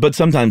 But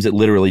sometimes it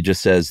literally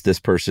just says this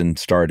person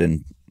starred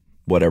in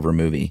whatever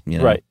movie.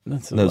 Right.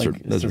 Those are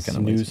kind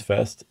of news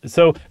fest.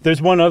 So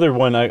there's one other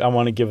one I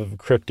want to give of a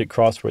cryptic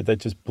crossword that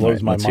just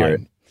blows my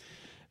mind.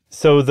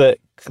 So the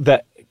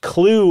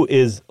clue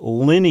is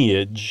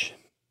lineage,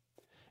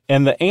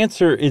 and the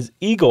answer is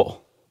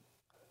eagle.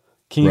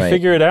 Can you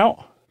figure it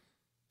out?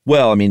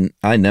 Well, I mean,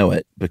 I know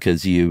it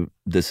because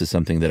this is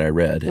something that I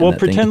read. Well,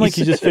 pretend like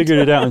you just figured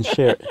it out and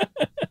share it.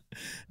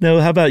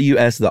 No, how about you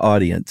ask the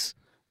audience?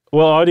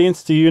 Well,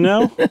 audience, do you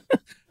know?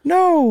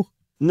 No.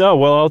 No,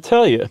 well, I'll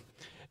tell you.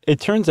 It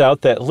turns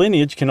out that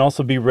lineage can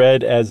also be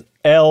read as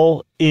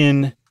L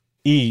in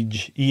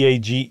Eage,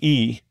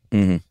 E-A-G-E.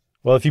 Mm-hmm.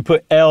 Well, if you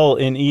put L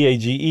in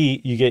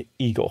E-A-G-E, you get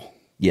eagle.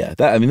 Yeah,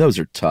 those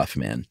are tough,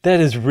 man. That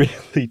is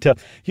really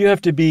tough. You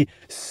have to be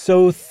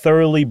so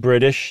thoroughly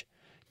British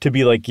to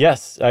be like,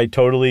 yes, I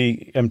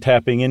totally am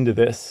tapping into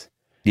this.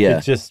 Yeah.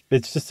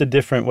 It's just a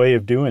different way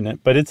of doing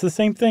it. But it's the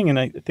same thing, and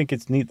I think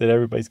it's neat that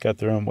everybody's got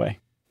their own way.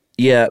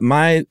 Yeah,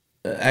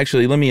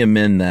 actually, let me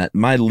amend that.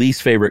 My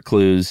least favorite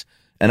clues,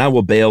 and I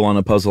will bail on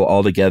a puzzle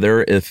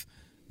altogether if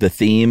the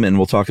theme, and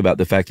we'll talk about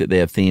the fact that they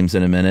have themes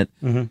in a minute,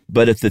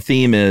 but if the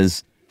theme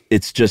is,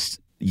 it's just,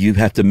 you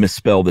have to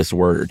misspell this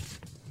word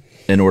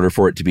in order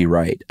for it to be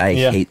right. I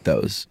hate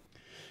those.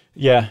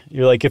 Yeah,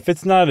 you're like, if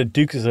it's not a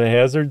Dukes of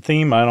Hazzard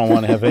theme, I don't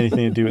want to have anything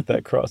to do with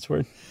that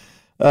crossword.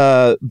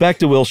 Back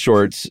to Will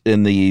Shortz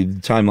in the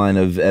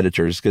timeline of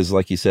editors, because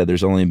like you said,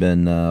 there's only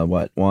been,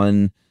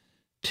 1,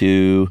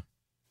 2,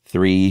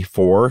 3,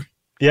 4?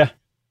 Yeah.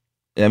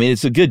 I mean,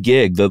 it's a good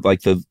gig.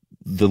 The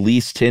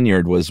least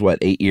tenured was,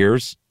 8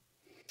 years?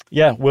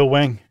 Yeah, Will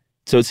Wang.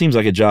 So it seems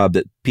like a job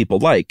that people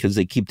like because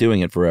they keep doing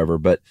it forever.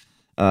 But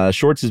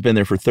Shortz has been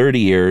there for 30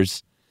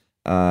 years.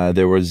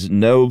 There was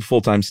no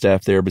full-time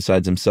staff there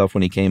besides himself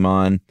when he came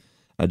on,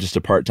 just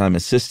a part-time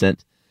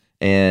assistant.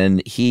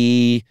 And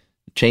he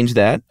changed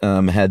that,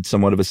 had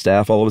somewhat of a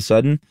staff all of a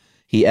sudden.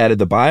 He added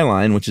the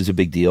byline, which is a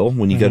big deal.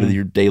 When you go to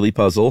your daily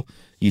puzzle,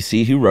 you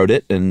see who wrote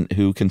it and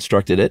who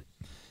constructed it,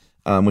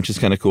 which is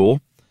kind of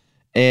cool.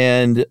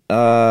 And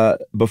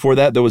before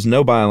that, there was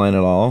no byline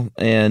at all.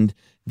 And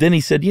then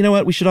he said, you know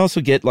what, we should also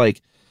get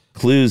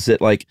clues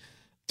that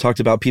talked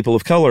about people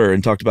of color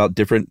and talked about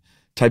different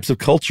types of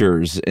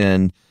cultures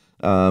and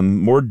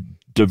more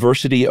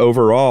diversity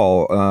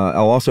overall.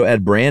 I'll also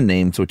add brand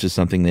names, which is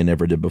something they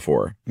never did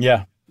before.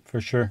 Yeah,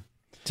 for sure.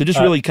 So just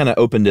really kind of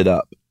opened it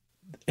up.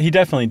 He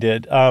definitely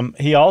did.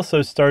 He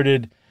also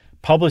started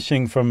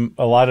publishing from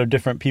a lot of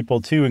different people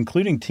too,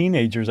 including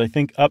teenagers. I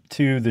think up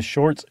to the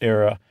Shortz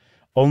era,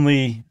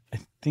 only I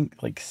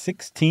think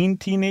 16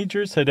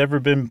 teenagers had ever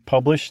been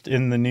published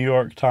in the New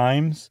York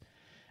Times.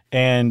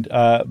 And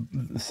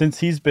since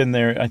he's been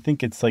there, I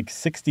think it's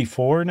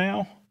 64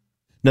 now.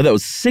 No, that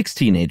was 6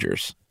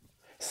 teenagers.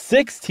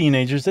 6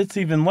 teenagers? That's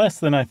even less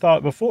than I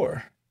thought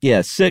before.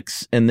 Yeah,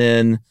 6, and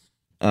then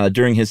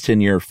during his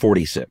tenure,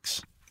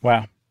 46.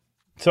 Wow.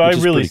 So I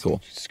really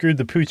cool. screwed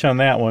the pooch on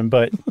that one,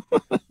 but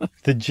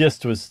the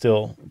gist was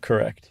still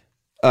correct.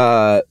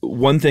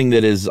 One thing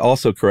that is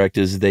also correct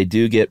is they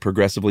do get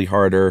progressively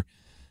harder.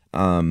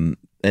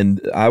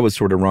 And I was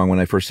sort of wrong when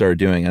I first started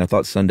doing it. I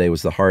thought Sunday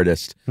was the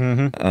hardest.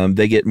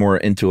 They get more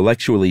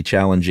intellectually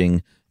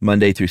challenging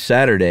Monday through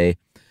Saturday.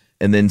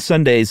 And then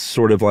Sunday's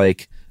sort of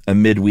like a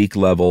midweek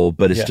level,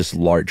 but it's just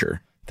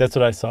larger. That's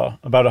what I saw.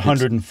 About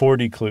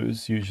 140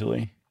 clues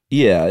usually.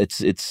 Yeah,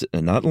 it's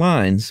not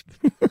lines.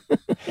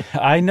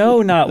 I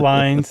know, not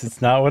lines. It's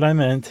not what I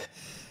meant.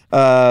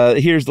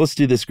 Let's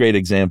do this great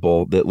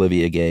example that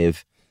Livia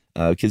gave,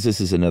 because this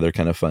is another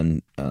kind of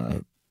fun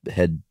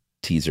head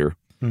teaser,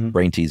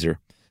 brain teaser.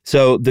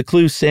 So the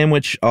clue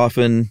sandwich,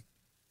 often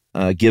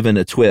given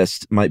a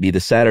twist, might be the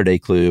Saturday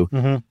clue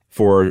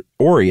for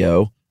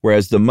Oreo,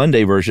 whereas the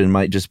Monday version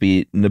might just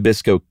be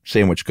Nabisco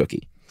sandwich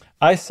cookie.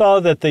 I saw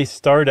that they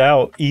start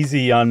out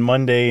easy on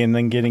Monday and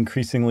then get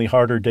increasingly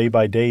harder day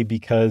by day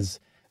because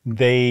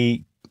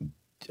they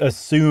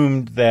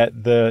assumed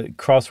that the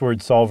crossword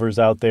solvers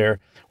out there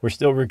were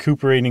still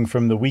recuperating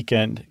from the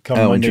weekend come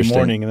Monday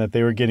morning, and that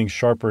they were getting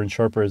sharper and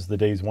sharper as the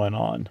days went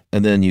on.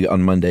 And then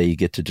on Monday, you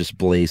get to just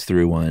blaze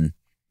through one.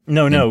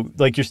 No,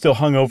 you're still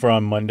hungover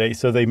on Monday,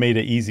 so they made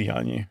it easy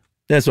on you.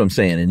 That's what I'm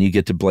saying, and you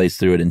get to blaze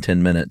through it in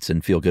 10 minutes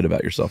and feel good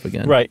about yourself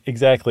again. Right,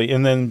 exactly,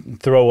 and then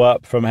throw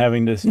up from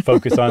having to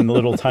focus on the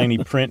little tiny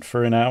print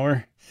for an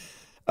hour.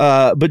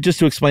 But just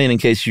to explain, in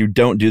case you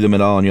don't do them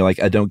at all and you're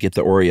like, I don't get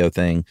the Oreo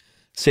thing,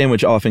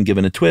 sandwich often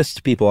given a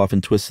twist. People often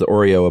twist the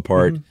Oreo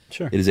apart.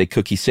 Sure. It is a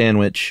cookie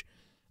sandwich.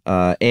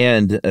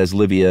 And as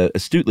Livia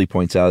astutely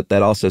points out,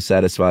 that also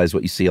satisfies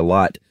what you see a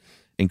lot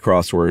in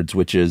crosswords,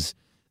 which is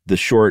the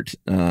short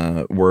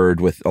word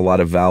with a lot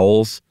of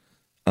vowels.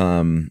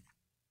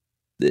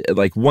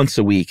 Like once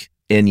a week,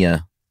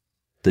 Enya,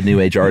 the New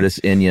Age artist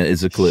Enya,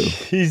 is a clue.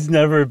 She's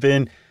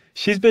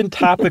been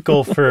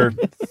topical for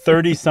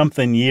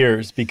 30-something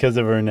years because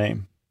of her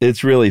name.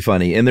 It's really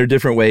funny. And there are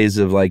different ways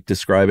of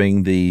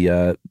describing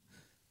the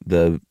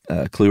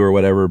clue or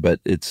whatever, but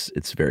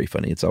it's very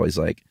funny. It's always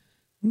like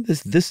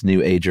this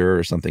New Ager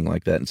or something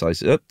like that. And so I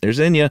said, there's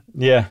Enya.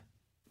 Yeah.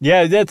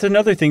 Yeah, that's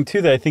another thing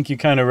too that I think you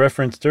kind of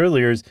referenced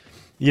earlier is,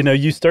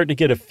 you start to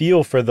get a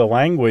feel for the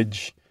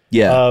language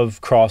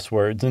of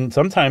crosswords. And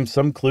sometimes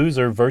some clues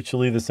are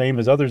virtually the same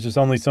as others. There's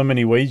only so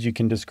many ways you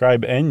can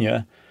describe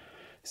Enya.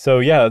 So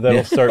yeah,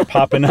 that'll start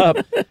popping up,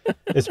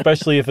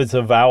 especially if it's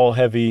a vowel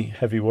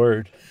heavy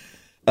word.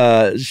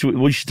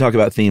 We should talk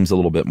about themes a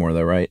little bit more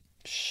though, right?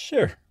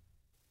 Sure.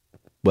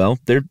 Well,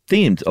 they're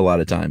themed a lot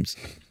of times.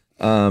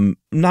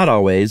 Not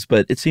always,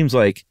 but it seems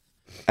like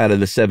out of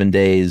the 7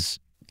 days,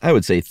 I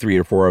would say 3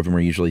 or 4 of them are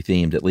usually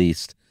themed at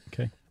least.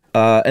 Okay.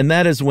 And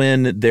that is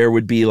when there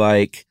would be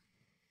like,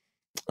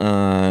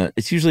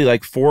 it's usually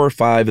like 4 or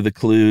 5 of the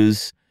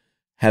clues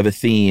have a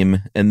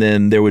theme, and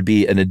then there would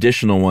be an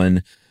additional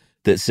one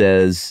that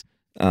says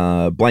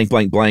blank,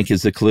 blank, blank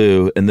is the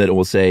clue, and then it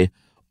will say,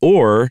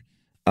 or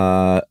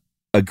a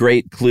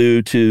great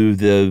clue to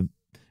the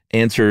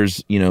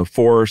answers,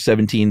 4,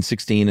 17,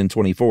 16, and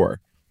 24.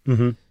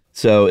 Mm-hmm.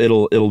 So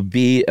it'll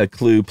be a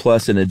clue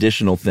plus an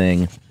additional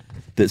thing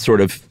that sort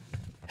of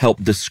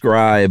help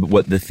describe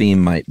what the theme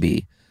might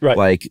be. Right.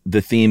 Like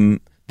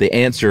the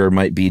answer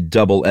might be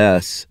double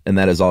S, and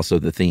that is also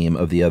the theme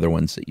of the other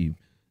ones that you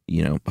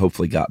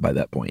hopefully got by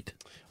that point.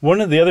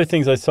 One of the other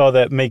things I saw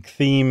that make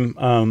theme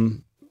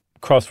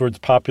crosswords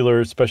popular,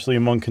 especially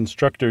among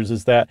constructors,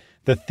 is that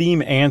the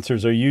theme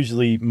answers are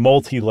usually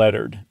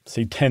multi-lettered,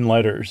 say 10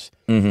 letters.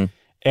 Mm-hmm.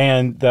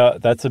 And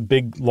that's a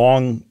big,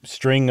 long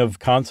string of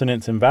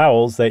consonants and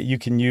vowels that you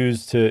can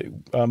use to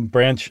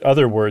branch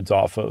other words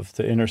off of,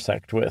 to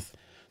intersect with.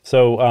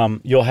 So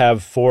you'll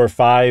have 4 or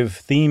 5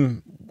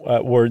 theme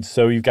words,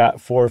 so you've got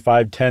 4 or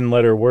 5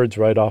 10-letter words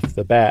right off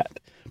the bat.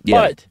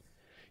 Yeah. But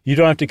you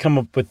don't have to come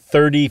up with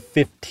 30,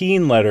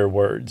 15-letter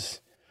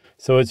words.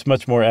 So it's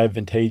much more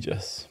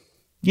advantageous.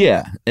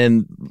 Yeah,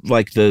 and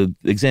like the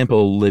example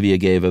Olivia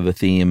gave of a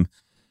theme,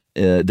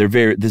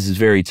 this is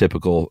very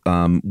typical.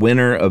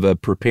 Winner of a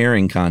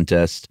preparing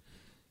contest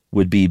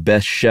would be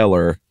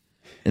bestseller,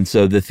 and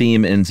so the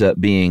theme ends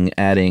up being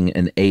adding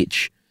an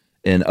H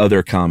in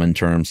other common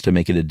terms to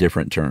make it a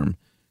different term.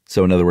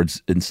 So in other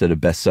words, instead of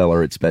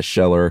bestseller, it's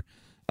bestseller.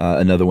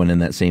 Another one in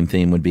that same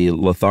theme would be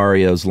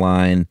Lothario's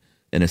line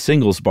in a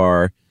singles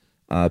bar,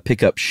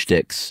 pick up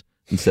shticks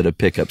instead of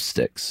pick up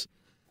sticks.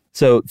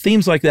 So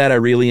themes like that I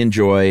really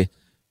enjoy,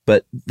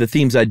 but the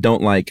themes I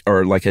don't like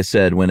are, like I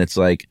said, when it's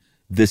like,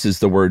 this is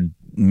the word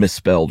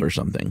misspelled or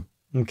something.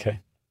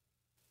 Okay.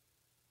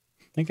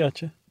 I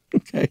gotcha.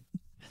 Okay.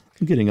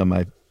 I'm getting on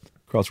my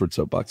crossword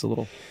soapbox a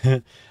little.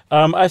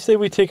 I say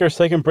we take our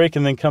second break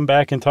and then come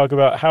back and talk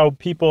about how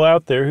people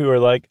out there who are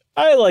like,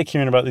 I like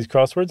hearing about these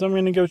crosswords, I'm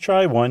going to go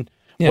try one.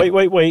 Yeah.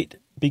 Wait,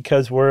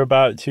 because we're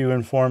about to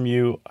inform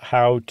you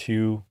how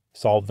to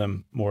solve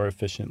them more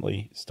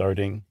efficiently,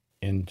 starting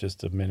in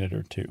just a minute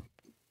or two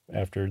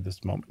after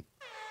this moment.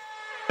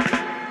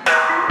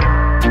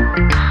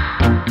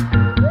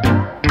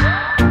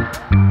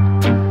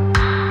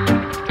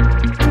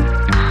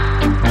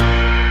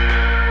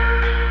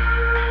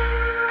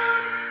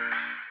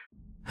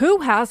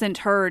 Who hasn't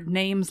heard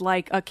names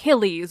like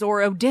Achilles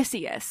or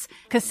Odysseus,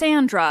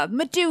 Cassandra,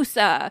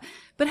 Medusa?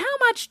 But how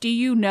much do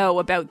you know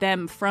about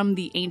them from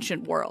the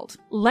ancient world?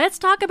 Let's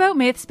Talk About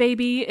Myths,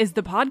 Baby is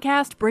the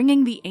podcast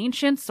bringing the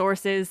ancient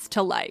sources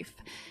to life.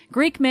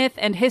 Greek myth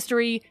and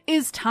history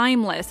is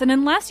timeless, and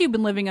unless you've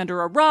been living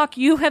under a rock,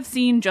 you have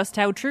seen just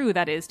how true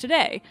that is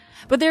today.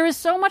 But there is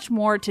so much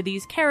more to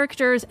these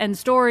characters and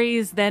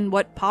stories than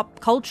what pop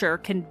culture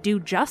can do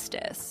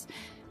justice.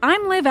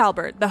 I'm Liv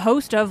Albert, the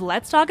host of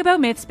Let's Talk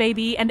About Myths,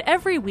 Baby, and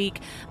every week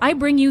I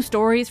bring you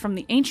stories from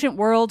the ancient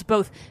world,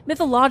 both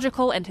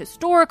mythological and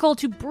historical,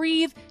 to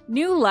breathe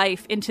new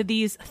life into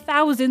these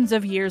thousands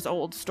of years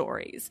old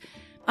stories.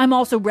 I'm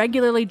also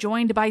regularly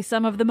joined by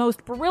some of the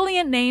most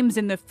brilliant names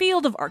in the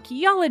field of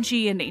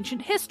archaeology and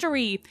ancient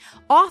history,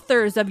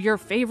 authors of your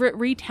favorite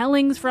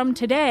retellings from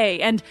today,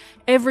 and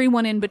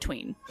everyone in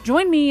between.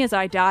 Join me as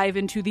I dive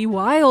into the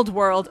wild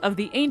world of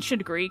the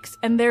ancient Greeks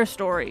and their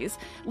stories.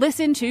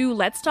 Listen to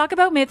Let's Talk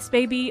About Myths,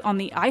 Baby on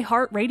the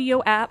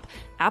iHeartRadio app,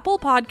 Apple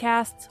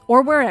Podcasts,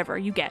 or wherever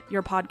you get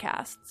your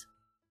podcasts.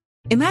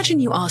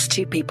 Imagine you ask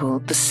 2 people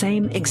the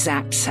same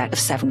exact set of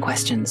 7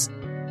 questions.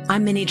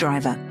 I'm Minnie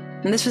Driver.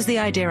 And this was the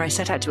idea I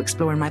set out to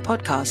explore in my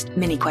podcast,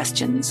 Mini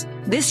Questions.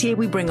 This year,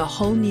 we bring a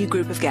whole new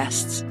group of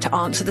guests to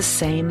answer the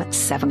same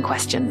 7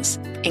 questions,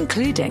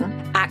 including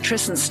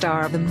actress and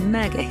star of the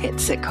mega hit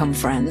sitcom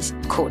Friends,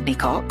 Courtney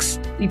Cox.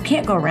 You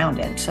can't go around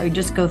it, so you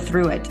just go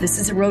through it. This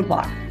is a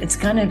roadblock. It's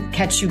going to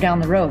catch you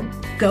down the road.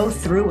 Go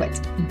through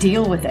it.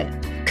 Deal with it.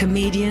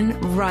 Comedian,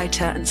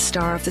 writer, and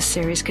star of the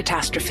series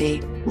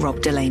Catastrophe,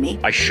 Rob Delaney.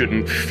 I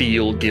shouldn't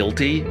feel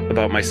guilty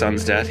about my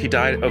son's death. He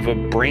died of a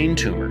brain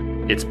tumor.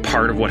 It's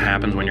part of what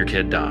happens when your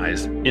kid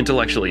dies.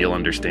 Intellectually, you'll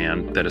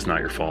understand that it's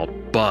not your fault,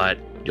 but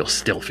you'll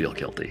still feel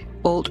guilty.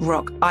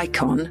 Alt-rock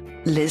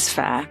icon, Liz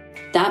Phair.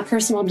 That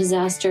personal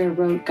disaster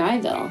wrote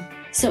Guyville.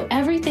 So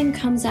everything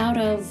comes out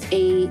of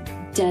a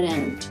dead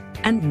end.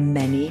 And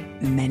many,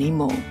 many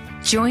more.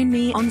 Join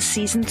me on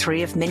Season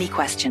 3 of Mini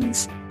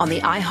Questions on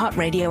the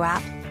iHeartRadio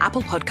app,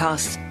 Apple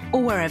Podcasts,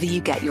 or wherever you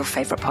get your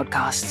favorite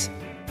podcasts.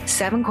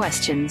 7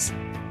 questions,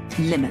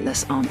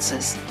 limitless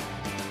answers.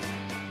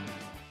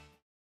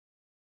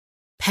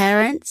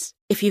 Parents,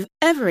 if you've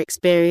ever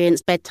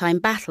experienced bedtime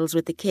battles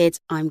with the kids,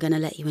 I'm going to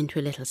let you into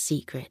a little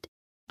secret.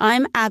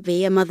 I'm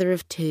Abby, a mother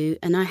of 2,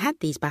 and I had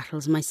these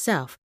battles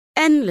myself.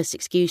 Endless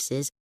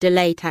excuses,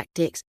 delay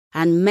tactics,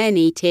 and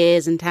many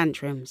tears and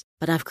tantrums.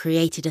 But I've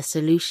created a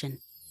solution.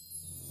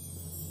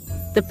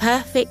 The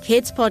perfect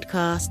kids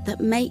podcast that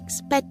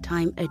makes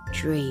bedtime a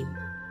dream.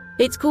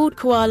 It's called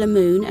Koala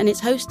Moon, and it's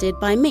hosted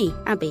by me,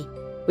 Abby,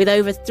 with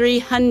over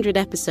 300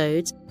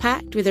 episodes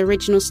packed with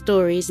original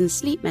stories and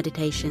sleep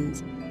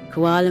meditations.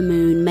 Koala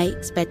Moon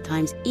makes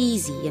bedtimes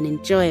easy and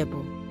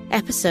enjoyable.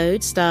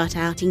 Episodes start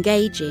out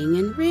engaging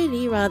and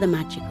really rather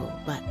magical,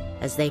 but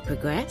as they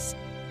progress,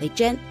 they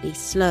gently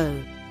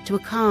slow to a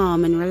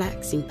calm and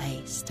relaxing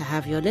pace to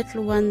have your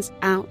little ones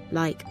out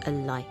like a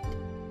light.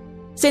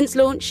 Since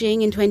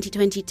launching in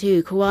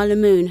 2022, Koala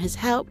Moon has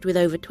helped with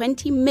over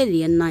 20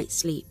 million nights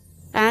sleep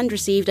and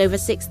received over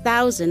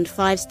 6,000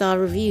 5-star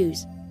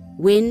reviews.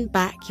 Win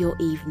back your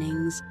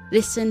evenings.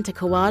 Listen to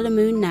Koala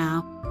Moon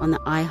now on the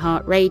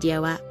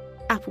iHeartRadio app,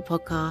 Apple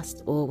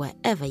Podcasts, or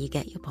wherever you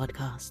get your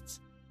podcasts.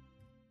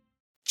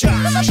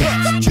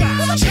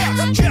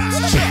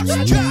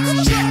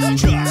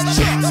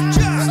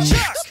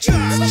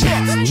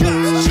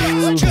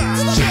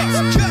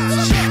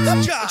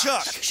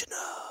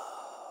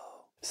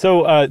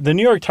 So the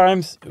New York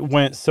Times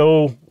went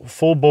so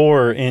full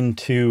bore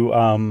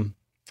into,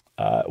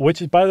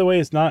 which is, by the way,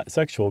 is not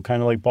sexual,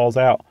 kind of like balls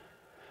out,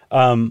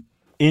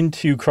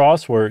 into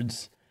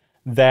crosswords,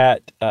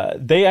 that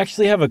they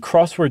actually have a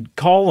crossword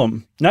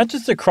column, not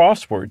just a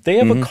crossword. They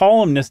have a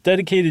columnist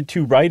dedicated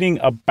to writing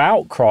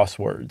about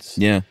crosswords.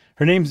 Yeah.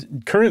 Her name's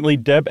currently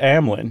Deb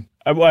Amlin.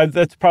 Well,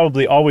 that's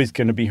probably always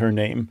going to be her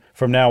name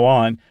from now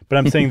on, but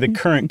I'm saying the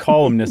current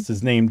columnist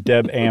is named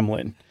Deb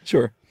Amlin.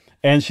 Sure.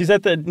 And she's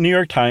at the New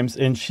York Times,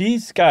 and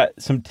she's got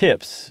some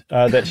tips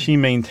that she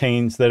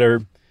maintains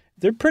that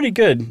they're pretty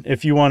good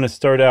if you want to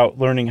start out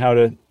learning how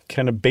to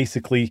kind of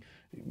basically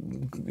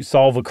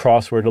solve a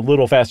crossword a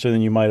little faster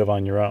than you might have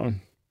on your own.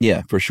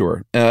 Yeah, for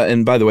sure.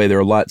 And by the way, there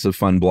are lots of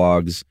fun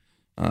blogs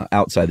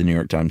outside the New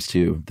York Times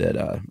too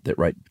that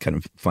write kind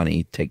of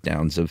funny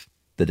takedowns of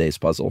the day's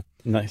puzzle.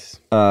 Nice.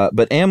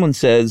 But Amlin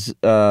says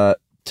to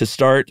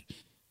start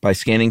by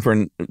scanning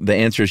for the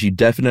answers you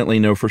definitely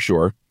know for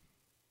sure.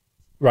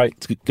 Right.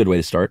 It's a good way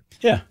to start.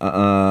 Yeah.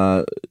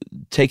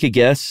 Take a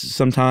guess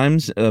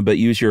sometimes, but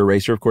use your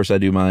eraser. Of course, I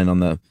do mine on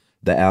the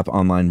app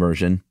online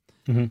version.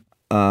 Mm-hmm.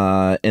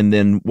 And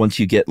then once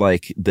you get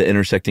like the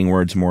intersecting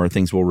words more,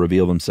 things will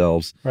reveal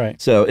themselves.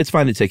 Right. So it's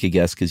fine to take a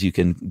guess because you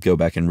can go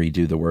back and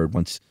redo the word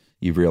once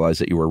you've realized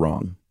that you were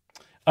wrong.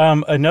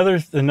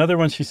 Another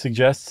one she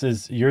suggests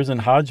is yours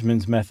and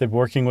Hodgman's method,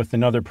 working with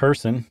another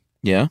person.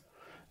 Yeah.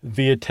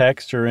 Via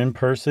text or in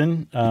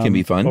person. It can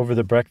be fun. Over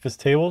the breakfast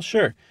table.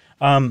 Sure.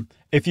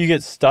 If you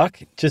get stuck,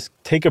 just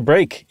take a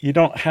break. You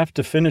don't have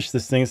to finish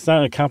this thing. It's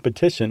not a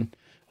competition.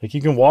 Like,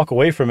 you can walk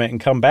away from it and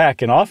come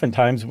back. And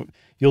oftentimes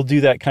you'll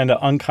do that kind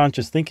of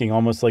unconscious thinking,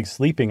 almost like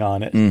sleeping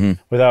on it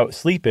without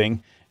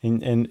sleeping.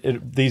 And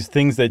these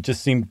things that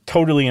just seem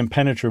totally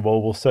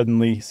impenetrable will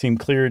suddenly seem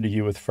clear to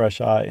you with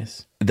fresh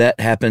eyes. That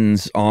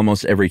happens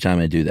almost every time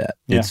I do that.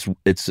 Yeah.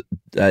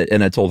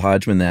 And I told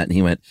Hodgman that, and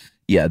he went,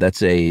 yeah,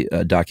 that's a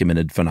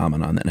documented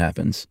phenomenon that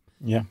happens.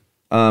 Yeah.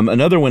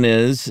 Another one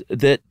is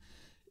that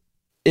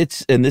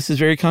and this is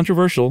very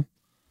controversial,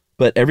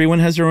 but everyone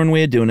has their own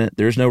way of doing it.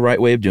 There's no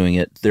right way of doing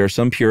it. There are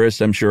some purists,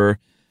 I'm sure,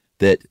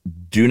 that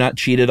do not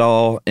cheat at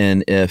all.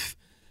 And if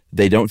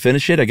they don't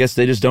finish it, I guess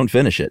they just don't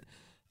finish it.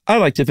 I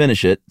like to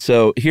finish it.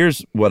 So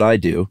here's what I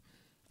do.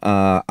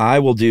 I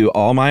will do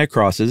all my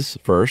acrosses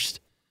first,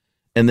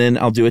 and then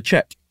I'll do a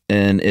check,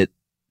 and it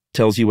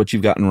tells you what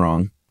you've gotten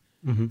wrong.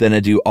 Mm-hmm. Then I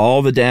do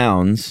all the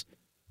downs,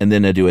 and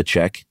then I do a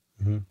check,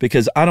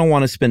 because I don't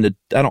want to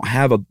I don't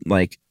have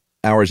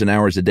hours and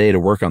hours a day to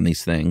work on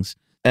these things,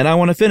 and I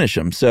want to finish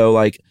them. So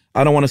I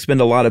don't want to spend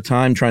a lot of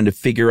time trying to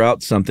figure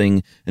out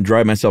something and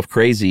drive myself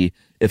crazy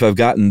if I've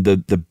gotten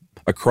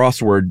a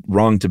crossword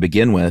wrong to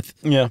begin with.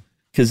 Yeah.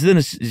 Because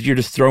then you're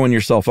just throwing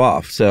yourself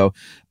off. So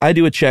I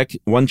do a check,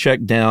 one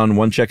check down,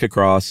 one check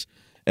across,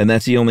 and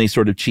that's the only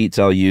sort of cheats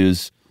I'll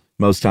use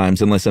most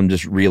times, unless I'm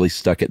just really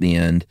stuck at the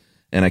end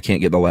and I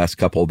can't get the last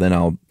couple. Then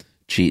I'll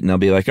cheat and I'll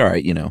be like, all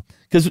right,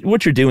 because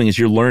what you're doing is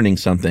you're learning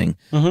something.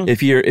 Mm-hmm.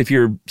 If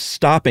you're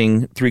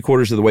stopping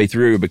 3/4 of the way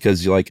through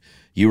because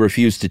you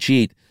refuse to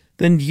cheat,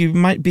 then you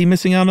might be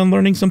missing out on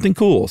learning something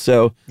cool.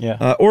 So,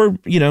 yeah. Or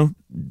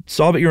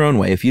solve it your own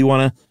way. If you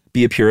want to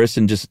be a purist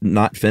and just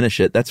not finish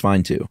it, that's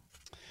fine too.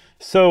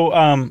 So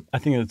I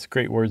think that's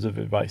great words of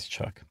advice,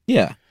 Chuck.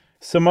 Yeah.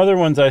 Some other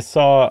ones I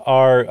saw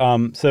are,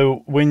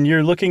 so when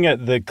you're looking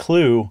at the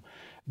clue,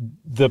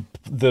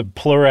 the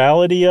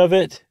plurality of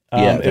it.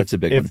 That's a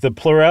big one.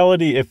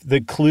 If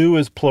the clue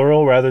is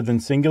plural rather than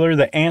singular,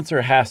 the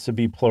answer has to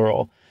be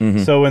plural.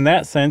 Mm-hmm. So in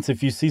that sense,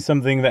 if you see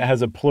something that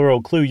has a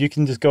plural clue, you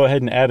can just go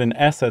ahead and add an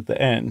S at the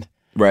end.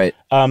 Right.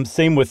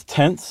 Same with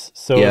tense.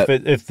 So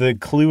if the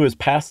clue is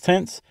past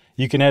tense,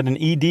 you can add an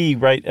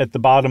ED right at the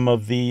bottom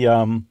of the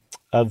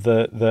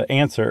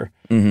answer.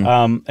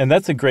 Mhm. And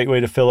that's a great way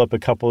to fill up a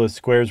couple of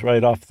squares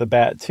right off the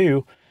bat,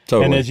 too.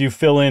 Totally. And as you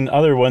fill in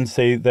other ones,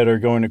 say, that are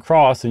going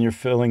across, and you're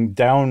filling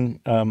down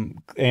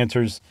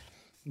answers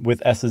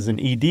with S's and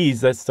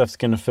EDs, that stuff's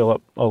going to fill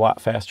up a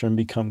lot faster and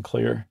become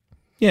clear.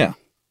 Yeah.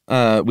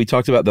 We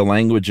talked about the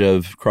language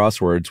of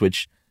crosswords,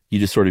 which you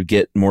just sort of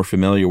get more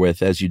familiar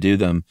with as you do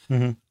them.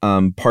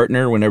 Mhm.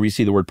 Partner, whenever you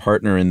see the word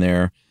partner in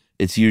there,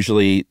 it's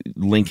usually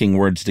linking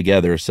words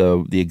together.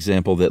 So the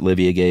example that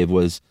Livia gave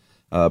was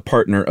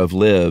partner of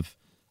live.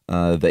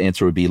 The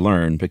answer would be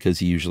learn,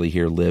 because you usually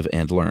hear live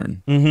and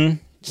learn. Mm-hmm.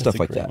 Stuff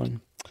like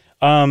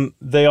that.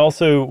 They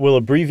also will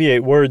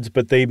abbreviate words,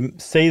 but they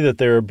say that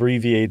they're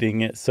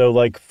abbreviating it. So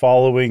like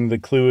following the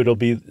clue, it'll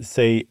be,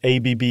 say,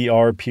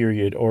 ABBR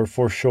period, or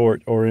for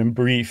short, or in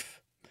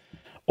brief.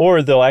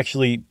 Or they'll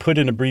actually put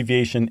an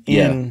abbreviation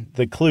in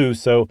the clue.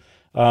 So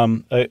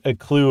a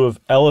clue of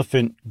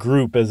elephant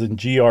group, as in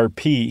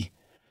GRP,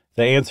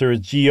 the answer is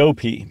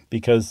GOP,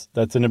 because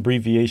that's an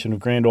abbreviation of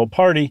Grand Old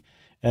Party,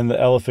 and the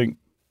elephant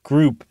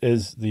group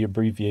is the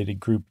abbreviated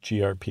group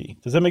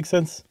GRP. Does that make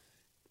sense?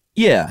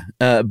 Yeah,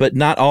 but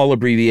not all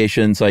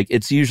abbreviations. Like,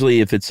 it's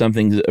usually, if it's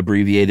something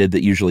abbreviated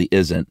that usually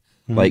isn't,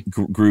 like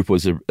group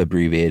was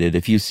abbreviated.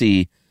 If you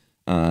see...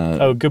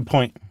 good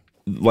point.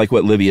 Like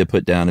what Livia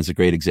put down is a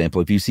great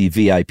example. If you see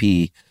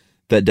VIP,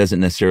 that doesn't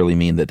necessarily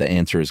mean that the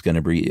answer is going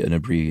to be an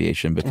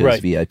abbreviation,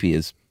 because VIP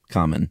is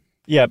common.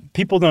 Yeah,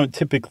 people don't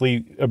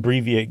typically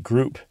abbreviate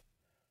group.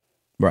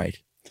 Right.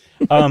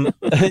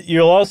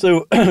 You'll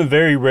also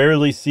very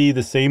rarely see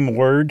the same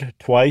word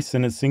twice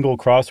in a single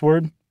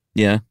crossword.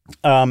 Yeah.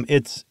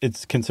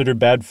 It's considered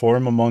bad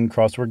form among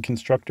crossword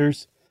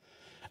constructors.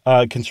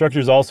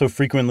 Constructors also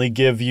frequently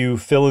give you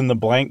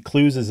fill-in-the-blank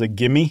clues as a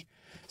gimme.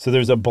 So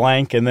there's a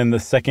blank and then the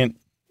second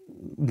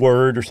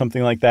word or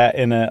something like that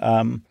in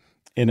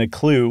a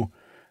clue.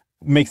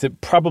 Makes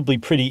it probably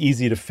pretty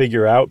easy to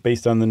figure out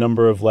based on the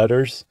number of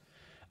letters.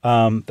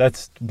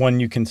 That's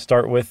one you can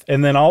start with.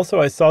 And then also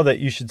I saw that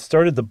you should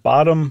start at the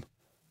bottom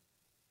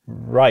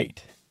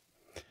right,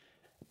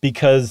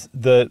 because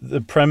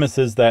the premise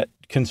is that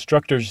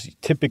constructors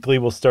typically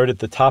will start at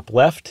the top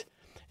left,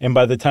 and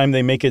by the time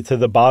they make it to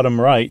the bottom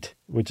right,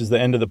 which is the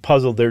end of the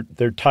puzzle,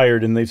 they're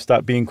tired and they've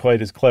stopped being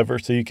quite as clever,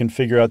 so you can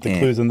figure out the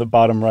clues in the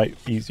bottom right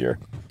easier.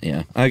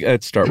 Yeah,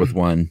 I'd start with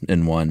 1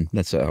 and 1.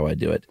 That's how I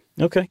do it.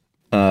 Okay.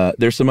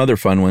 There's some other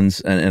fun ones,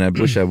 and I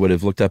wish I would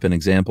have looked up an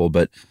example,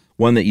 but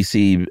one that you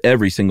see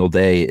every single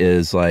day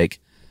is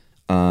like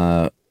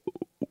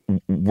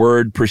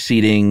word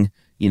preceding,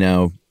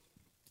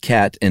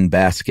 cat and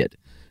basket.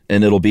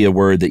 And it'll be a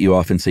word that you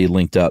often see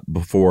linked up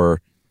before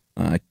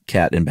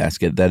cat and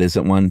basket. That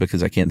isn't one,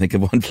 because I can't think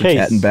of one for Case.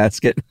 cat and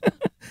basket.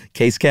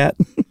 Case cat?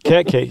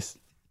 Cat case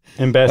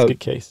and basket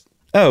case.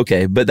 Oh,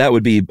 okay. But that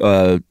would be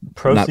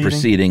not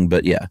preceding,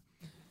 but yeah.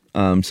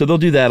 So they'll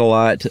do that a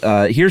lot.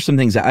 Here's some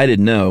things that I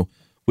didn't know,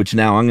 which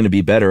now I'm going to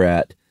be better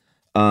at.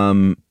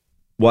 Well,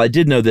 I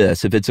did know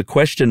this. If it's a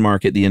question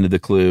mark at the end of the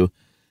clue,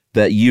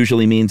 that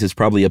usually means it's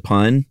probably a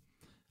pun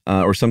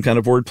or some kind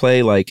of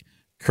wordplay, like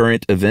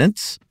current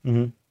events.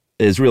 Mm-hmm.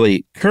 Is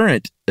really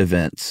current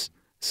events.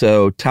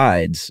 So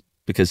tides,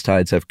 because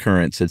tides have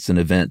currents, it's an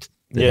event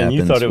that happens and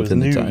you thought it was within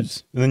news. the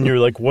tides. And then you're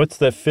like, what's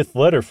that fifth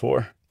letter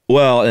for?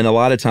 Well, and a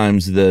lot of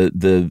times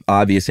the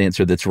obvious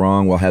answer that's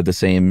wrong will have the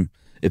same,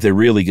 if they're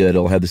really good,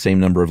 it'll have the same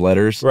number of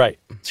letters. Right.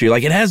 So you're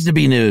like, it has to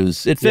be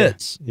news. It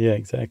fits. Yeah,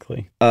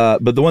 exactly.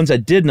 But the ones I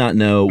did not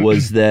know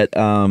was that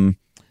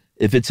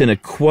if it's in a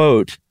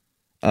quote,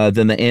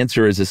 then the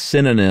answer is a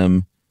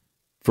synonym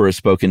for a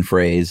spoken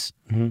phrase.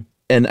 Mm-hmm.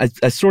 And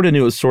I sort of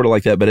knew it was sort of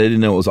like that, but I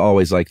didn't know it was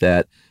always like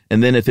that.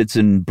 And then if it's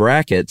in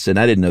brackets, and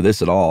I didn't know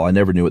this at all, I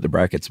never knew what the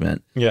brackets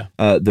meant. Yeah.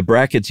 The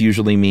brackets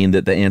usually mean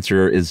that the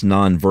answer is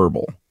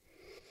nonverbal.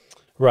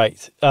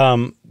 Right.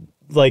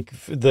 Like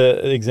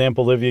the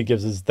example Livia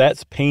gives is,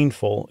 that's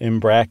painful in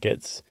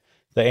brackets.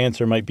 The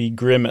answer might be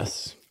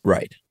grimace.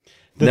 Right.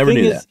 The Never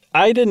thing knew is, that.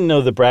 I didn't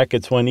know the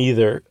brackets one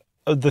either.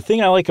 The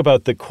thing I like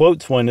about the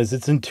quotes one is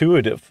it's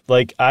intuitive.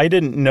 Like, I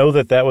didn't know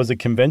that was a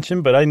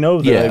convention, but I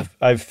know that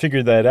I've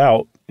figured that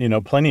out,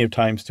 plenty of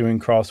times doing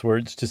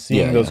crosswords, just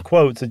seeing those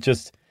quotes.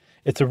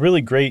 It's a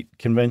really great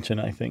convention,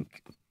 I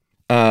think.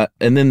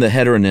 And then the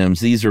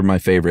heteronyms, these are my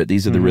favorite.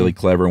 These are the really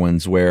clever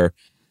ones where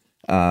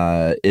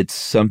it's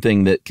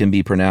something that can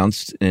be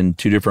pronounced in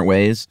two different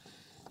ways,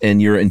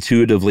 and you're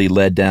intuitively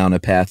led down a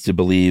path to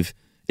believe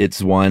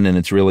it's one and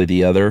it's really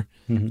the other.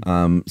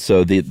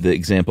 So the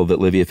example that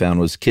Livia found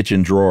was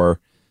kitchen drawer.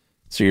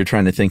 So you're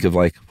trying to think of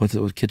like, what's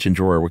a kitchen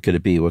drawer? What could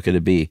it be? What could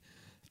it be?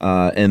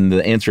 And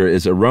the answer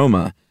is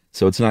aroma.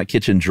 So it's not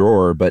kitchen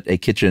drawer, but a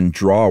kitchen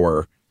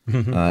drawer,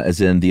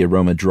 as in the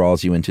aroma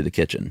draws you into the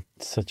kitchen.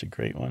 Such a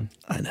great one.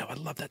 I know. I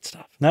love that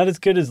stuff. Not as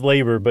good as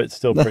labor, but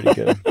still pretty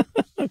good.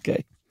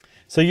 Okay.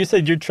 So you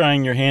said you're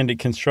trying your hand at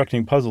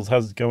constructing puzzles.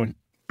 How's it going?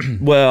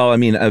 Well, I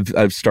mean,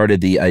 I've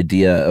started the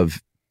idea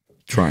of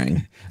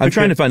trying. I'm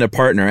trying to find a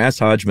partner. I asked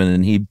Hodgman,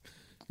 and he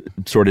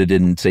sort of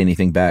didn't say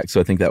anything back. So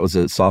I think that was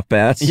a soft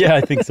pass. Yeah,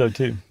 I think so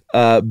too.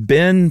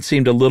 Ben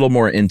seemed a little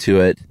more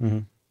into it.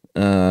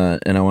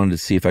 and I wanted to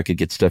see if I could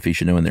get Stuff You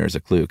Should Know in there as a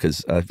clue,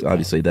 because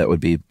obviously that would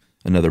be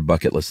another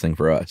bucket list thing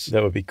for us.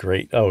 That would be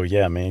great. Oh,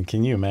 yeah, man.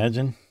 Can you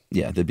imagine?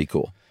 Yeah, that'd be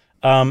cool.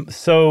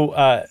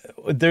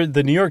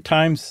 The New York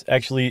Times,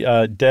 actually,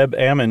 Deb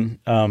Ammon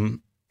Amlin,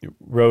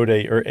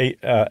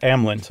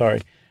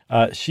 sorry.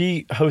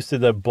 She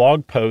hosted a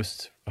blog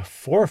post, a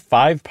 4 or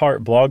 5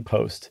 part blog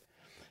post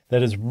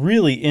that is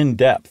really in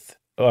depth,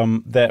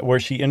 where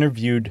she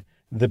interviewed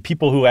the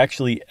people who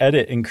actually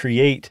edit and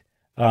create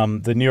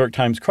the New York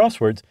Times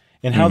crosswords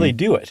and how they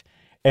do it.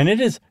 And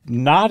it is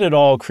not at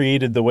all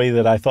created the way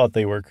that I thought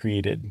they were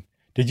created.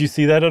 Did you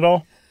see that at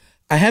all?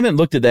 I haven't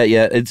looked at that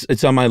yet.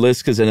 It's on my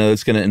list because I know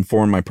it's going to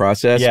inform my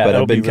process. Yeah, but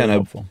I've been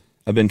helpful.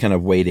 I've been kind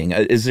of waiting.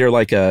 Is there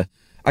like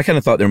I kind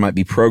of thought there might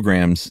be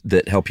programs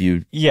that help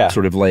you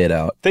sort of lay it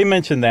out. They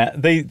mentioned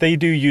that. They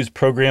do use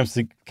programs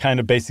to kind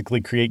of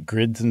basically create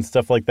grids and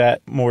stuff like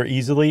that more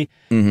easily,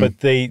 but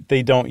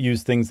they don't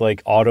use things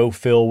like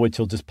autofill, which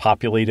will just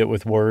populate it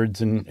with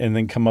words and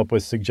then come up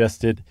with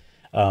suggested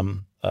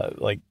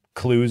like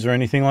clues or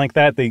anything like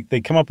that.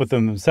 They come up with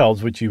them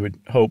themselves, which you would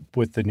hope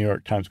with the New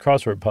York Times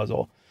crossword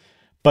puzzle.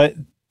 But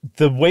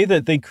the way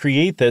that they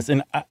create this,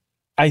 and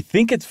I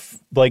think it's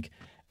like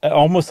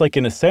almost like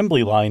an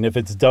assembly line if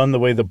it's done the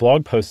way the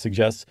blog post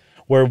suggests,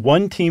 where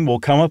one team will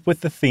come up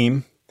with the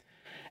theme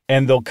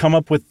and they'll come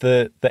up with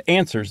the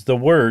answers, the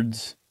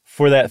words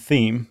for that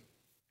theme.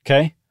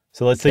 Okay?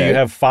 So let's say you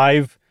have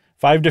five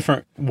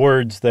different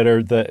words that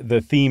are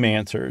the theme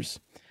answers.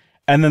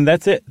 And then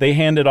that's it. They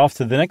hand it off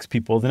to the next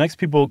people. The next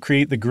people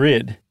create the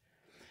grid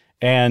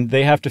and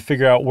they have to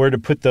figure out where to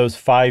put those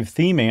 5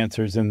 theme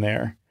answers in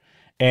there.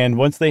 And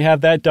once they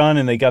have that done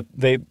and they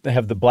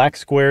have the black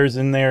squares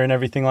in there and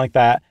everything like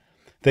that,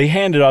 they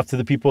hand it off to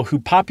the people who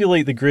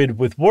populate the grid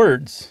with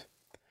words.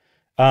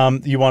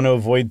 You want to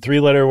avoid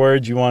 3-letter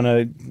words. You want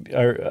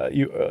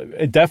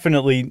to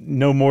definitely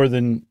no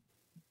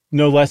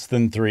less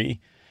than 3.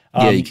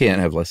 You can't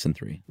have less than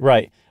 3.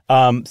 Right.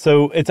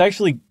 So it's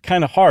actually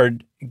kind of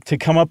hard to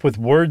come up with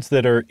words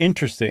that are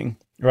interesting,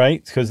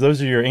 right? Because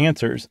those are your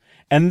answers.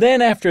 And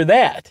then after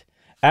that,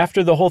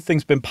 after the whole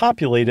thing's been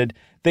populated,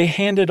 they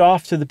hand it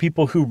off to the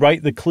people who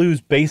write the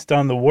clues based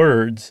on the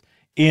words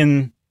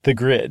in the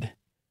grid.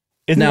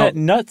 Isn't that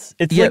nuts?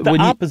 It's like the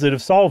opposite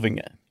of solving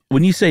it.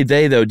 When you say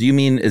they, though, do you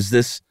mean is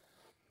this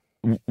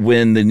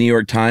when the New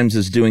York Times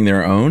is doing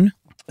their own?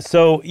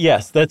 So,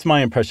 yes, that's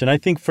my impression. I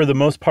think for the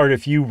most part,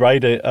 if you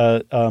write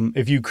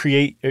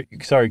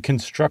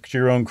construct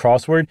your own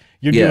crossword,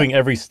 you're doing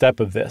every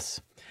step of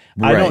this.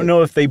 Right. I don't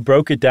know if they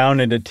broke it down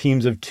into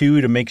teams of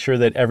 2 to make sure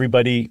that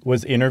everybody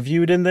was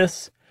interviewed in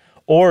this,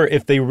 or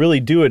if they really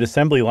do it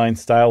assembly line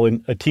style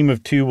and a team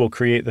of 2 will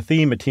create the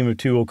theme, a team of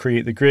 2 will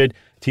create the grid,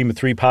 a team of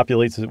 3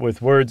 populates it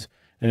with words,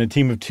 and a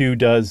team of 2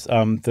 does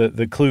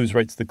the clues,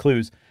 writes the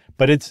clues.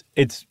 But it's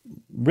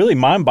really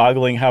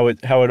mind-boggling how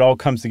it all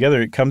comes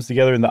together. It comes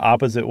together in the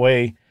opposite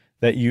way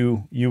that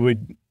you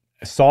would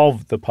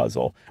solve the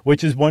puzzle,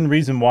 which is one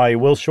reason why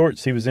Will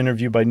Shortz, he was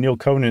interviewed by Neil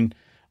Conan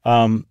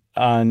on,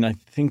 I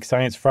think,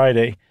 Science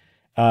Friday,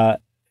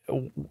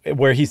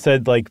 where he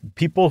said, like,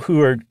 people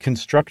who are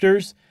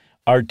constructors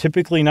are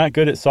typically not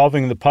good at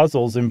solving the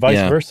puzzles and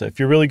vice versa. If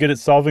you're really good at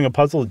solving a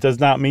puzzle, it does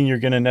not mean you're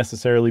going to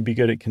necessarily be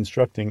good at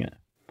constructing it.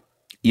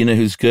 You know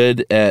who's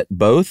good at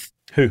both?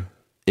 Who?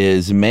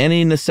 Is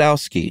Manny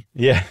Nosowski.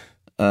 Yeah.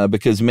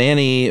 Because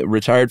Manny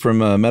retired from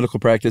medical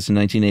practice in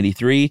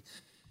 1983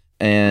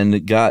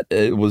 and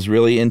was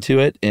really into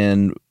it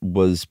and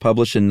was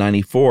published in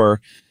 94.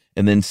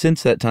 And then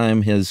since that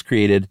time has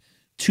created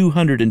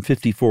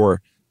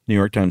 254 New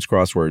York Times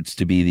crosswords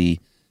to be the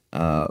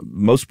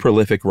most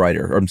prolific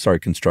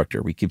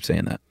constructor. We keep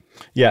saying that.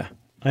 Yeah,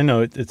 I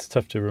know. It's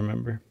tough to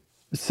remember.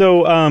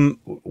 So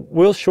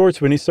Will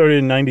Shortz, when he started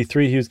in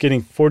 93, he was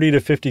getting 40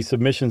 to 50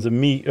 submissions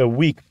a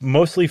week,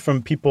 mostly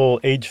from people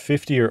age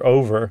 50 or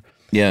over.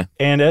 Yeah.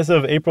 And as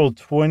of April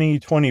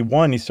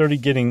 2021, he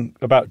started getting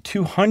about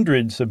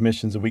 200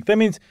 submissions a week. That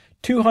means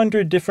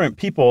 200 different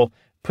people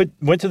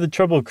went to the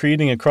trouble of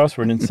creating a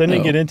crossword and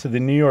sending it into the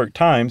New York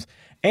Times.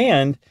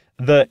 And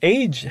the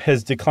age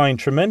has declined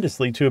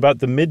tremendously to about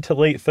the mid to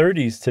late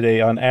 30s today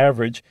on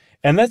average.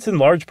 And that's in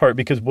large part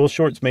because Will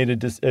Shortz made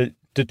a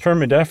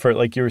determined effort,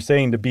 like you were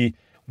saying, to be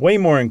way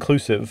more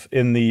inclusive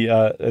in the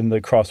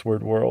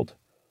crossword world.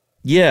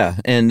 Yeah,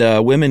 and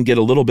women get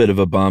a little bit of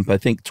a bump. I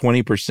think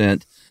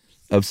 20%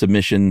 of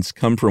submissions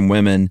come from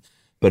women,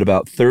 but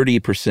about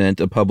 30%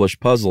 of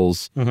published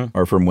puzzles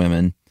are from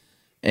women.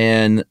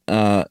 And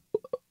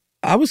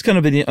I was kind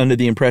of under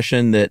the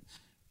impression that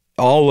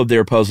all of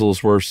their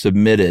puzzles were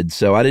submitted,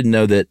 so I didn't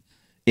know that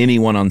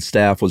anyone on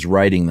staff was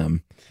writing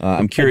them.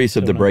 I'm curious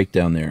of the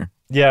breakdown there.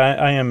 Yeah,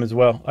 I am as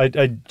well. I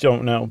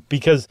don't know,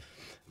 because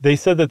they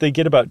said that they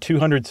get about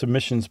 200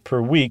 submissions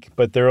per week,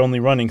 but they're only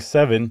running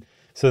 7.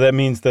 So that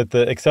means that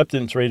the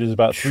acceptance rate is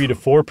about 3 to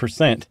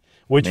 4%,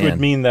 which would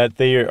mean that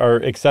they are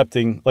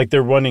accepting, like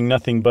they're running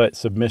nothing but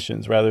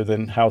submissions rather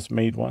than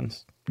house-made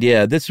ones.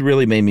 Yeah, this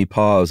really made me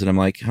pause, and I'm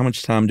like, how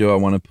much time do I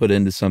want to put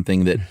into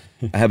something that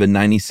I have a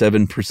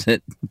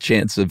 97%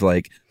 chance of,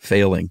 like,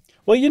 failing?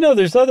 Well,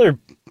 there's other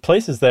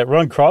places that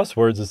run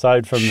crosswords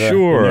aside from the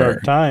New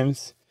York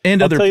Times.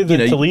 And I'll other, tell you,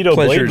 the Toledo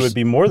pleasures. Blade would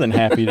be more than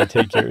happy to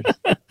take yours.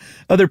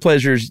 Other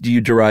pleasures do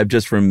you derive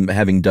just from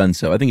having done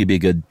so? I think it'd be a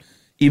good,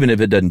 even if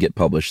it doesn't get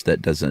published,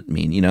 that doesn't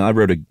mean, I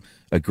wrote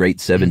a great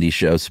 70s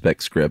show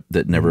spec script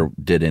that never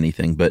did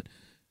anything, but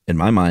in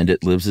my mind,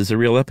 it lives as a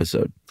real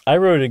episode. I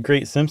wrote a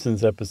great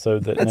Simpsons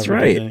episode that never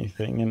did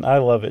anything, and I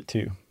love it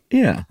too.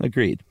 Yeah,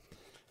 agreed.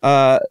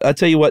 I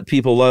tell you what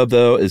people love,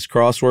 though, is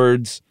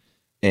crosswords,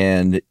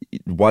 and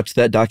watch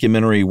that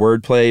documentary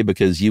Wordplay,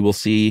 because you will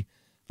see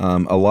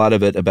a lot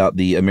of it about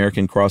the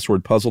American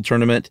Crossword Puzzle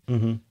Tournament,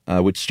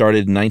 which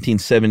started in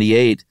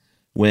 1978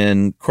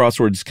 when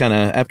crosswords kind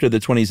of, after the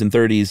 20s and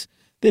 30s,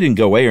 they didn't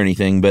go away or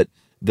anything, but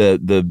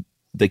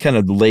they kind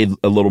of laid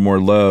a little more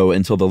low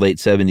until the late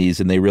 70s,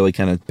 and they really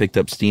kind of picked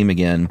up steam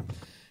again.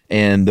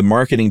 And the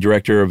marketing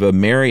director of a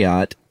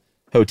Marriott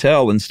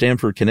hotel in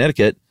Stamford,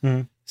 Connecticut,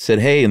 said,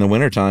 hey, in the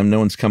wintertime, no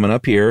one's coming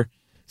up here,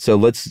 so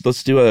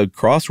let's do a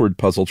crossword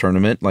puzzle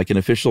tournament, like an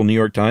official New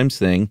York Times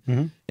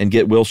thing, and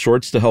get Will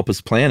Shortz to help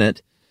us plan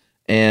it.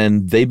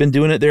 And they've been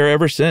doing it there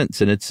ever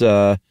since. And it's,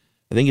 I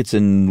think it's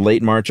in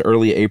late March,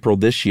 early April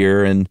this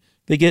year, and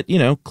they get,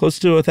 close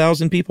to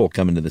 1,000 people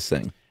coming to this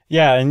thing.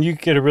 Yeah, and you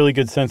get a really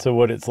good sense of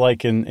what it's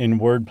like in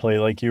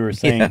Wordplay, like you were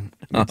saying.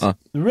 Yeah. It's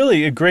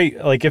really a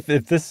great, like if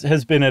this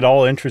has been at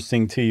all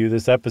interesting to you,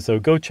 this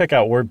episode, go check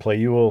out Wordplay.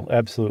 You will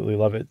absolutely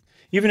love it.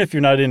 Even if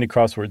you're not into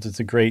crosswords, it's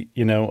a great,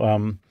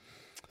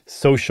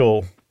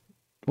 social,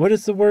 what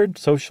is the word?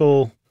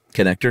 Social?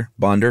 Connector?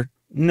 Bonder?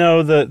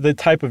 No, the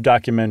type of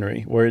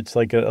documentary where it's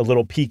like a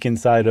little peek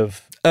inside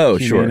of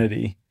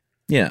humanity. Sure.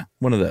 Yeah,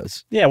 one of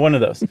those. Yeah, one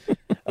of those.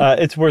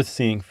 It's worth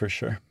seeing for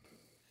sure.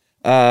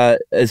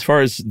 As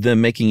far as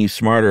them making you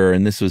smarter,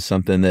 and this was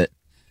something that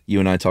you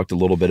and I talked a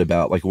little bit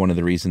about, like one of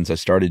the reasons I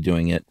started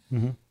doing it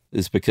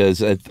is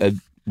because I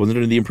was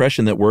under the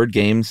impression that word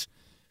games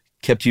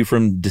kept you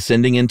from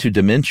descending into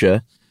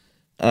dementia.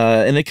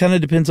 And it kind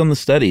of depends on the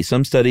study.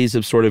 Some studies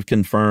have sort of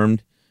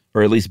confirmed,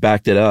 or at least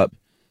backed it up.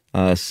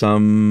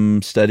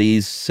 Some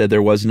studies said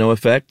there was no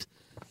effect.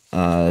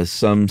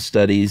 Some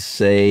studies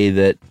say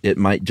that it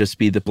might just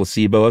be the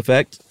placebo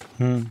effect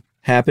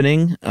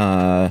happening.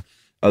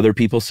 Other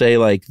people say,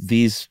 like,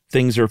 these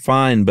things are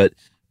fine, but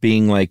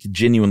being, like,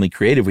 genuinely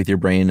creative with your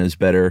brain is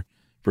better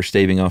for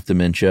staving off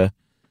dementia.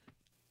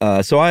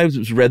 So I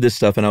read this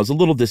stuff, and I was a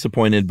little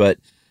disappointed, but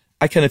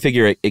I kind of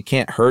figure it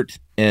can't hurt,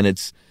 and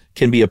it's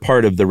can be a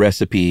part of the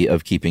recipe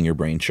of keeping your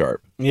brain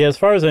sharp. Yeah, as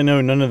far as I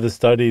know, none of the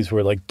studies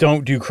were like,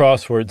 don't do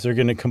crosswords. They're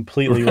going to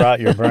completely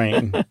rot your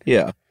brain.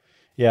 Yeah.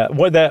 Yeah,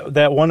 what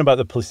that one about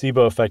the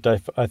placebo effect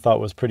I thought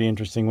was pretty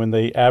interesting. When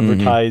they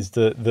advertised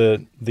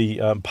the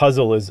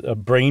puzzle as a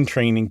brain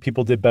training,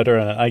 people did better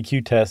on an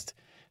IQ test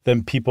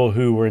than people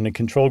who were in a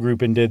control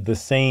group and did the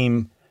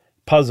same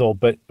puzzle,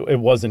 but it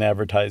wasn't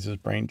advertised as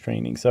brain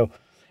training. So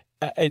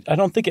I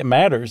don't think it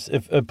matters.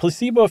 If a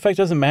placebo effect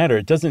doesn't matter,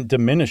 it doesn't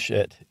diminish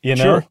it,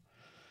 Sure.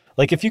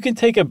 Like if you can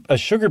take a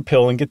sugar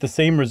pill and get the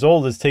same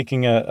result as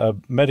taking a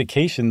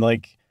medication,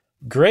 like,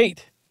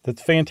 great.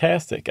 That's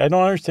fantastic. I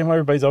don't understand why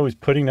everybody's always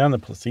putting down the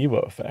placebo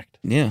effect.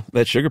 Yeah,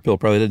 that sugar pill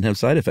probably didn't have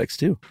side effects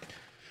too.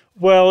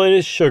 Well, it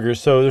is sugar,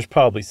 so there's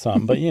probably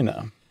some, but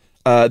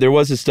There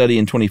was a study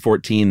in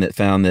 2014 that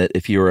found that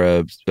if you were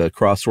a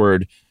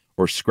crossword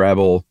or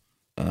Scrabble,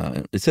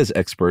 it says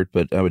expert,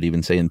 but I would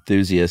even say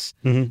enthusiast,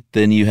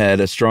 then you had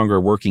a stronger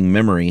working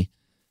memory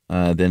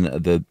than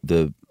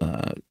the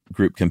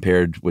group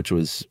compared, which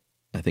was,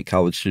 I think,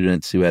 college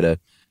students who had a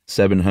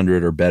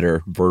 700 or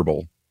better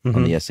verbal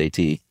on the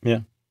SAT. Yeah.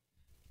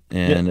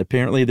 And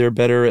apparently they're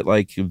better at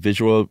like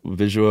visual.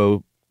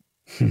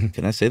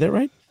 Can I say that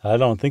right? I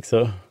don't think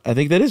so. I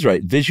think that is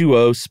right.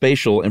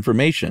 Visuospatial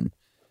information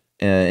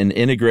and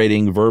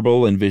integrating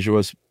verbal and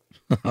visuospatial.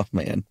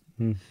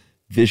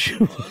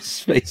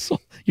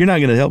 You're not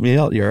going to help me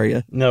out here, are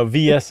you? No,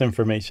 VS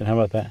information. How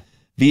about that?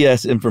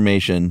 VS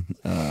information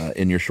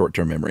in your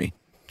short-term memory.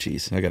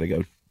 Jeez, I got to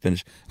go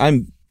finish.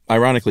 I'm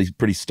ironically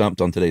pretty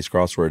stumped on today's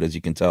crossword, as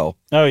you can tell.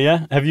 Oh,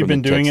 yeah? Have you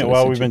been doing it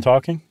while we've been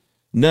talking?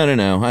 No.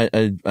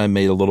 I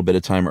made a little bit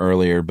of time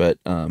earlier, but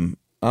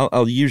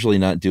I'll usually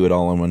not do it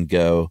all in one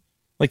go.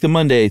 Like the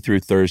Monday through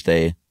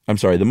Wednesday,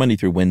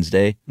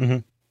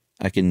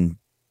 I can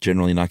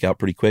generally knock out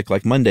pretty quick.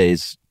 Like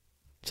Mondays,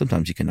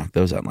 sometimes you can knock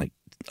those out in like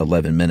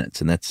 11 minutes,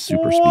 and that's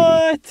super speedy.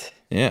 What?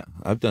 Yeah,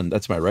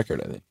 that's my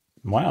record, I think.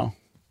 Wow.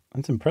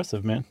 That's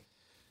impressive, man.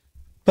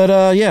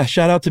 But yeah,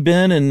 shout out to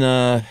Ben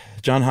and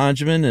John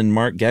Hodgman and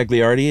Mark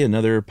Gagliardi,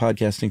 another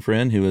podcasting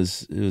friend who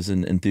is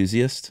an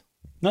enthusiast.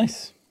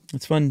 Nice.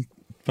 It's fun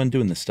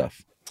doing this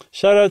stuff.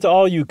 Shout out to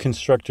all you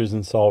constructors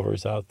and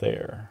solvers out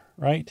there,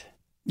 right?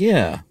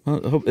 Yeah.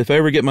 If I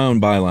ever get my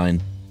own byline,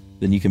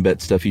 then you can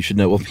bet Stuff You Should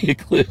Know will be a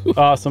clue.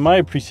 Awesome. I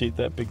appreciate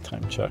that big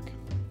time, Chuck.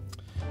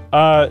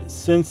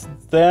 Since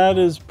that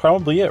is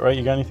probably it, right?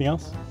 You got anything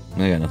else?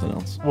 I got nothing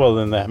else. Well,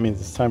 then that means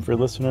it's time for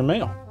listener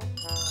mail.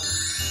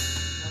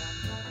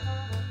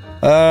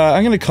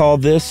 I'm going to call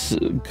this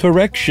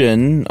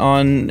correction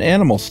on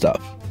animal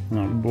stuff.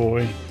 Oh,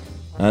 boy.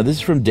 This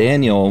is from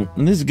Daniel,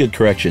 and this is a good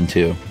correction,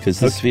 too, because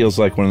this feels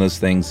like one of those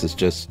things that's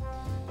just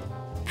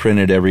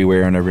printed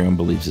everywhere and everyone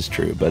believes is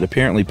true. But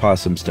apparently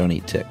possums don't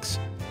eat ticks.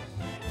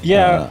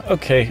 Yeah,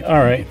 okay, all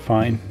right,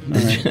 fine.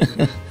 All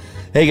right.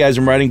 Hey, guys,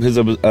 I'm writing because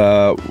I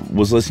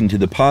was listening to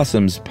the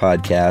Possums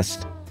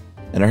podcast,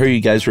 and I heard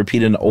you guys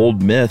repeat an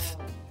old myth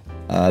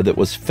that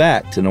was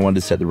fact, and I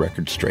wanted to set the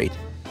record straight.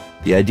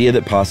 The idea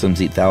that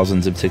possums eat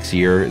thousands of ticks a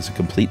year is a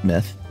complete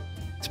myth.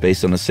 It's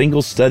based on a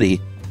single study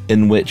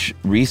in which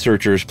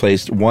researchers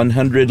placed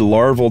 100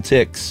 larval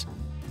ticks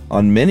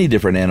on many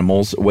different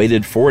animals,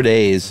 waited 4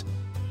 days,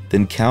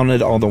 then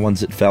counted all the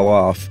ones that fell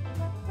off.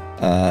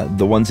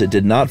 The ones that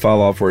did not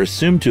fall off were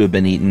assumed to have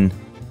been eaten.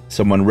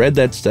 Someone read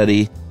that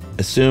study,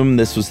 assumed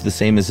this was the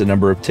same as the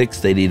number of ticks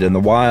they'd eat in the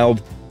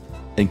wild,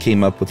 and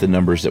came up with the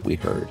numbers that we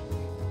heard.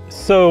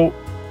 So,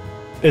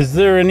 is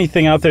there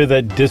anything out there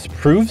that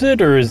disproves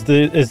it, or is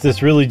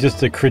this really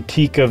just a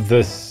critique of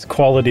the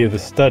quality of the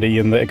study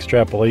and the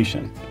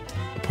extrapolation?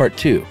 Part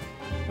 2.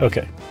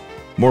 Okay.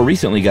 More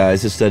recently,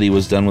 guys, a study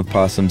was done with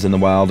possums in the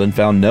wild and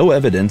found no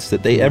evidence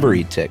that they ever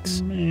eat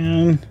ticks.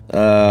 Man.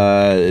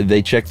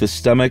 They checked the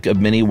stomach of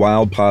many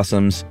wild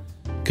possums,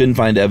 couldn't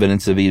find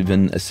evidence of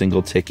even a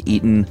single tick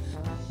eaten.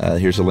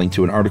 Here's a link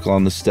to an article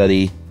on the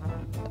study,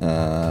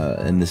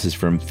 and this is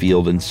from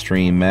Field and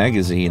Stream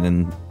magazine,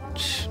 and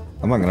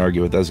I'm not going to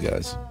argue with those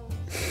guys.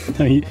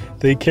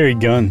 They carry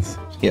guns.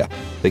 Yeah,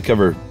 they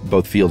cover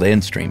both Field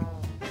and Stream.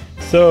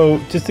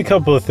 So, just a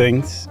couple of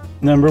things.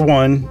 Number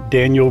 1,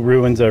 Daniel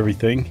ruins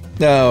everything.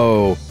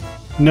 No.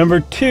 Number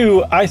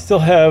 2, I still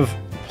have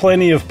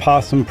plenty of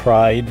possum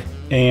pride,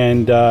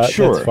 and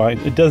Sure. That's fine.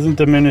 It doesn't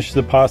diminish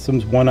the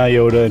possums one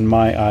iota in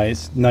my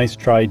eyes. Nice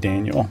try,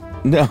 Daniel.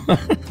 No,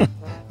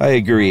 I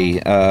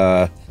agree.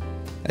 I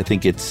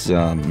think it's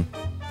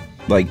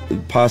like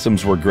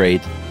possums were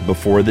great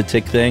before the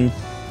tick thing.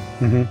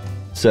 Mm-hmm.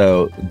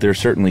 So they're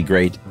certainly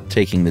great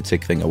taking the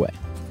tick thing away.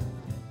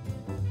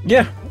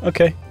 Yeah,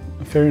 okay.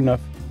 Fair enough.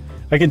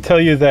 I can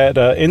tell you that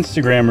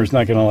Instagrammer's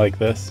not going to like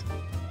this.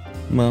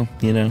 Well,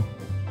 you know,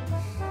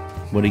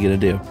 what are you going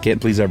to do?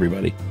 Can't please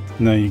everybody.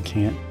 No, you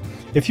can't.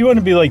 If you want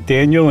to be like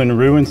Daniel and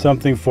ruin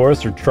something for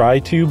us, or try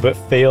to, but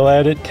fail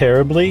at it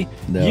terribly,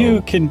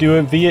 you can do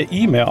it via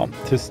email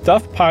to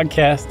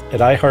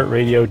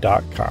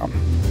stuffpodcast@iheartradio.com.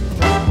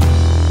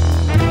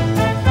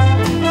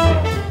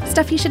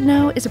 Stuff You Should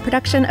Know is a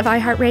production of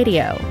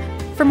iHeartRadio.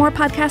 For more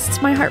podcasts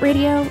from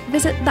iHeartRadio,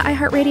 visit the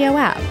iHeartRadio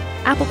app,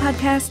 Apple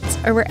Podcasts,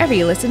 or wherever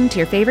you listen to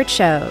your favorite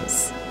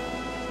shows.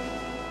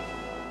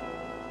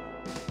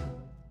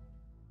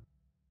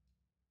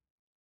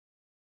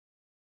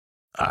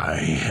 I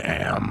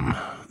am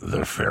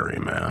the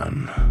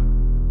ferryman.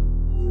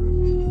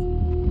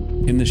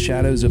 In the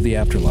shadows of the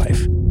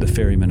afterlife, the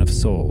Ferryman of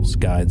Souls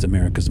guides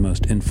America's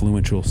most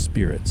influential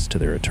spirits to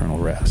their eternal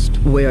rest.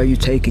 Where are you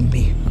taking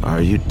me?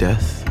 Are you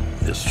death?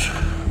 This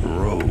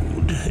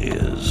road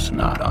is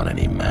not on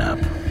any map.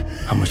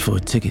 How much for a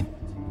ticket?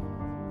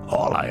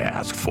 All I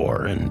ask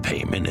for in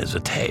payment is a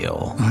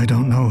tale. I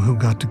don't know who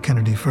got to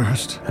Kennedy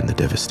first. And the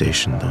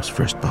devastation those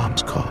first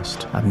bombs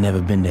caused. I've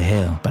never been to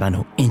hell, but I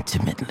know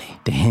intimately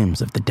the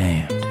hymns of the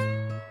damned.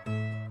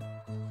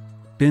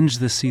 Binge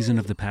this season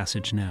of The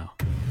Passage now.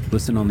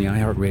 Listen on the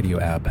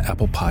iHeartRadio app,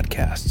 Apple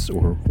Podcasts,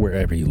 or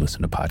wherever you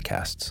listen to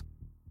podcasts.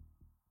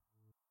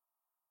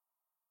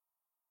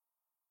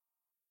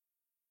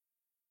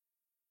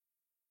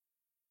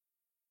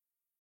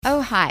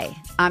 Oh, hi,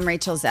 I'm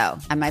Rachel Zoe,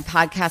 and my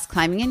podcast,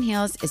 Climbing in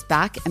Heels, is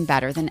back and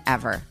better than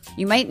ever.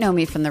 You might know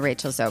me from the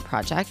Rachel Zoe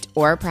Project,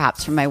 or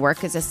perhaps from my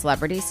work as a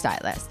celebrity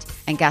stylist.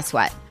 And guess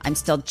what? I'm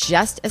still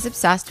just as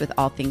obsessed with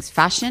all things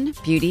fashion,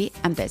 beauty,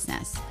 and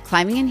business.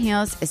 Climbing in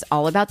Heels is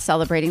all about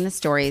celebrating the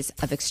stories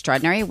of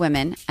extraordinary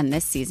women, and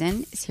this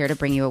season is here to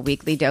bring you a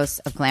weekly dose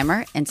of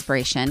glamour,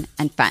 inspiration,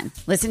 and fun.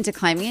 Listen to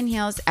Climbing in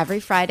Heels every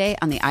Friday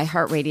on the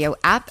iHeartRadio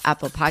app,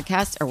 Apple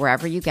Podcasts, or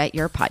wherever you get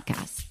your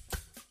podcasts.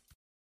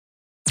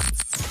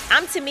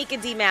 I'm Tamika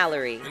D.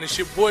 Mallory. And it's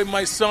your boy,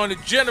 my son, the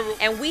General.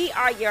 And we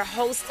are your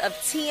hosts of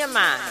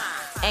TMI.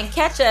 And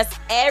catch us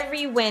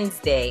every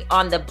Wednesday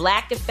on the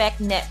Black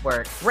Effect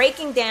Network,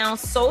 breaking down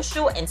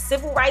social and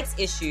civil rights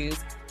issues,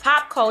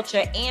 pop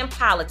culture, and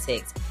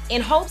politics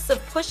in hopes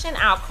of pushing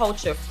our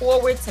culture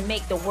forward to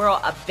make the world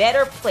a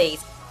better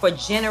place for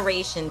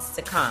generations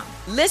to come.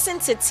 Listen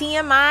to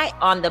TMI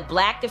on the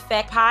Black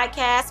Effect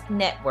Podcast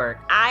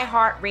Network,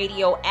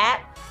 iHeartRadio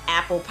app,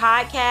 Apple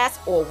Podcasts,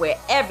 or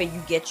wherever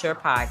you get your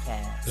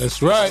podcasts.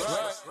 That's right.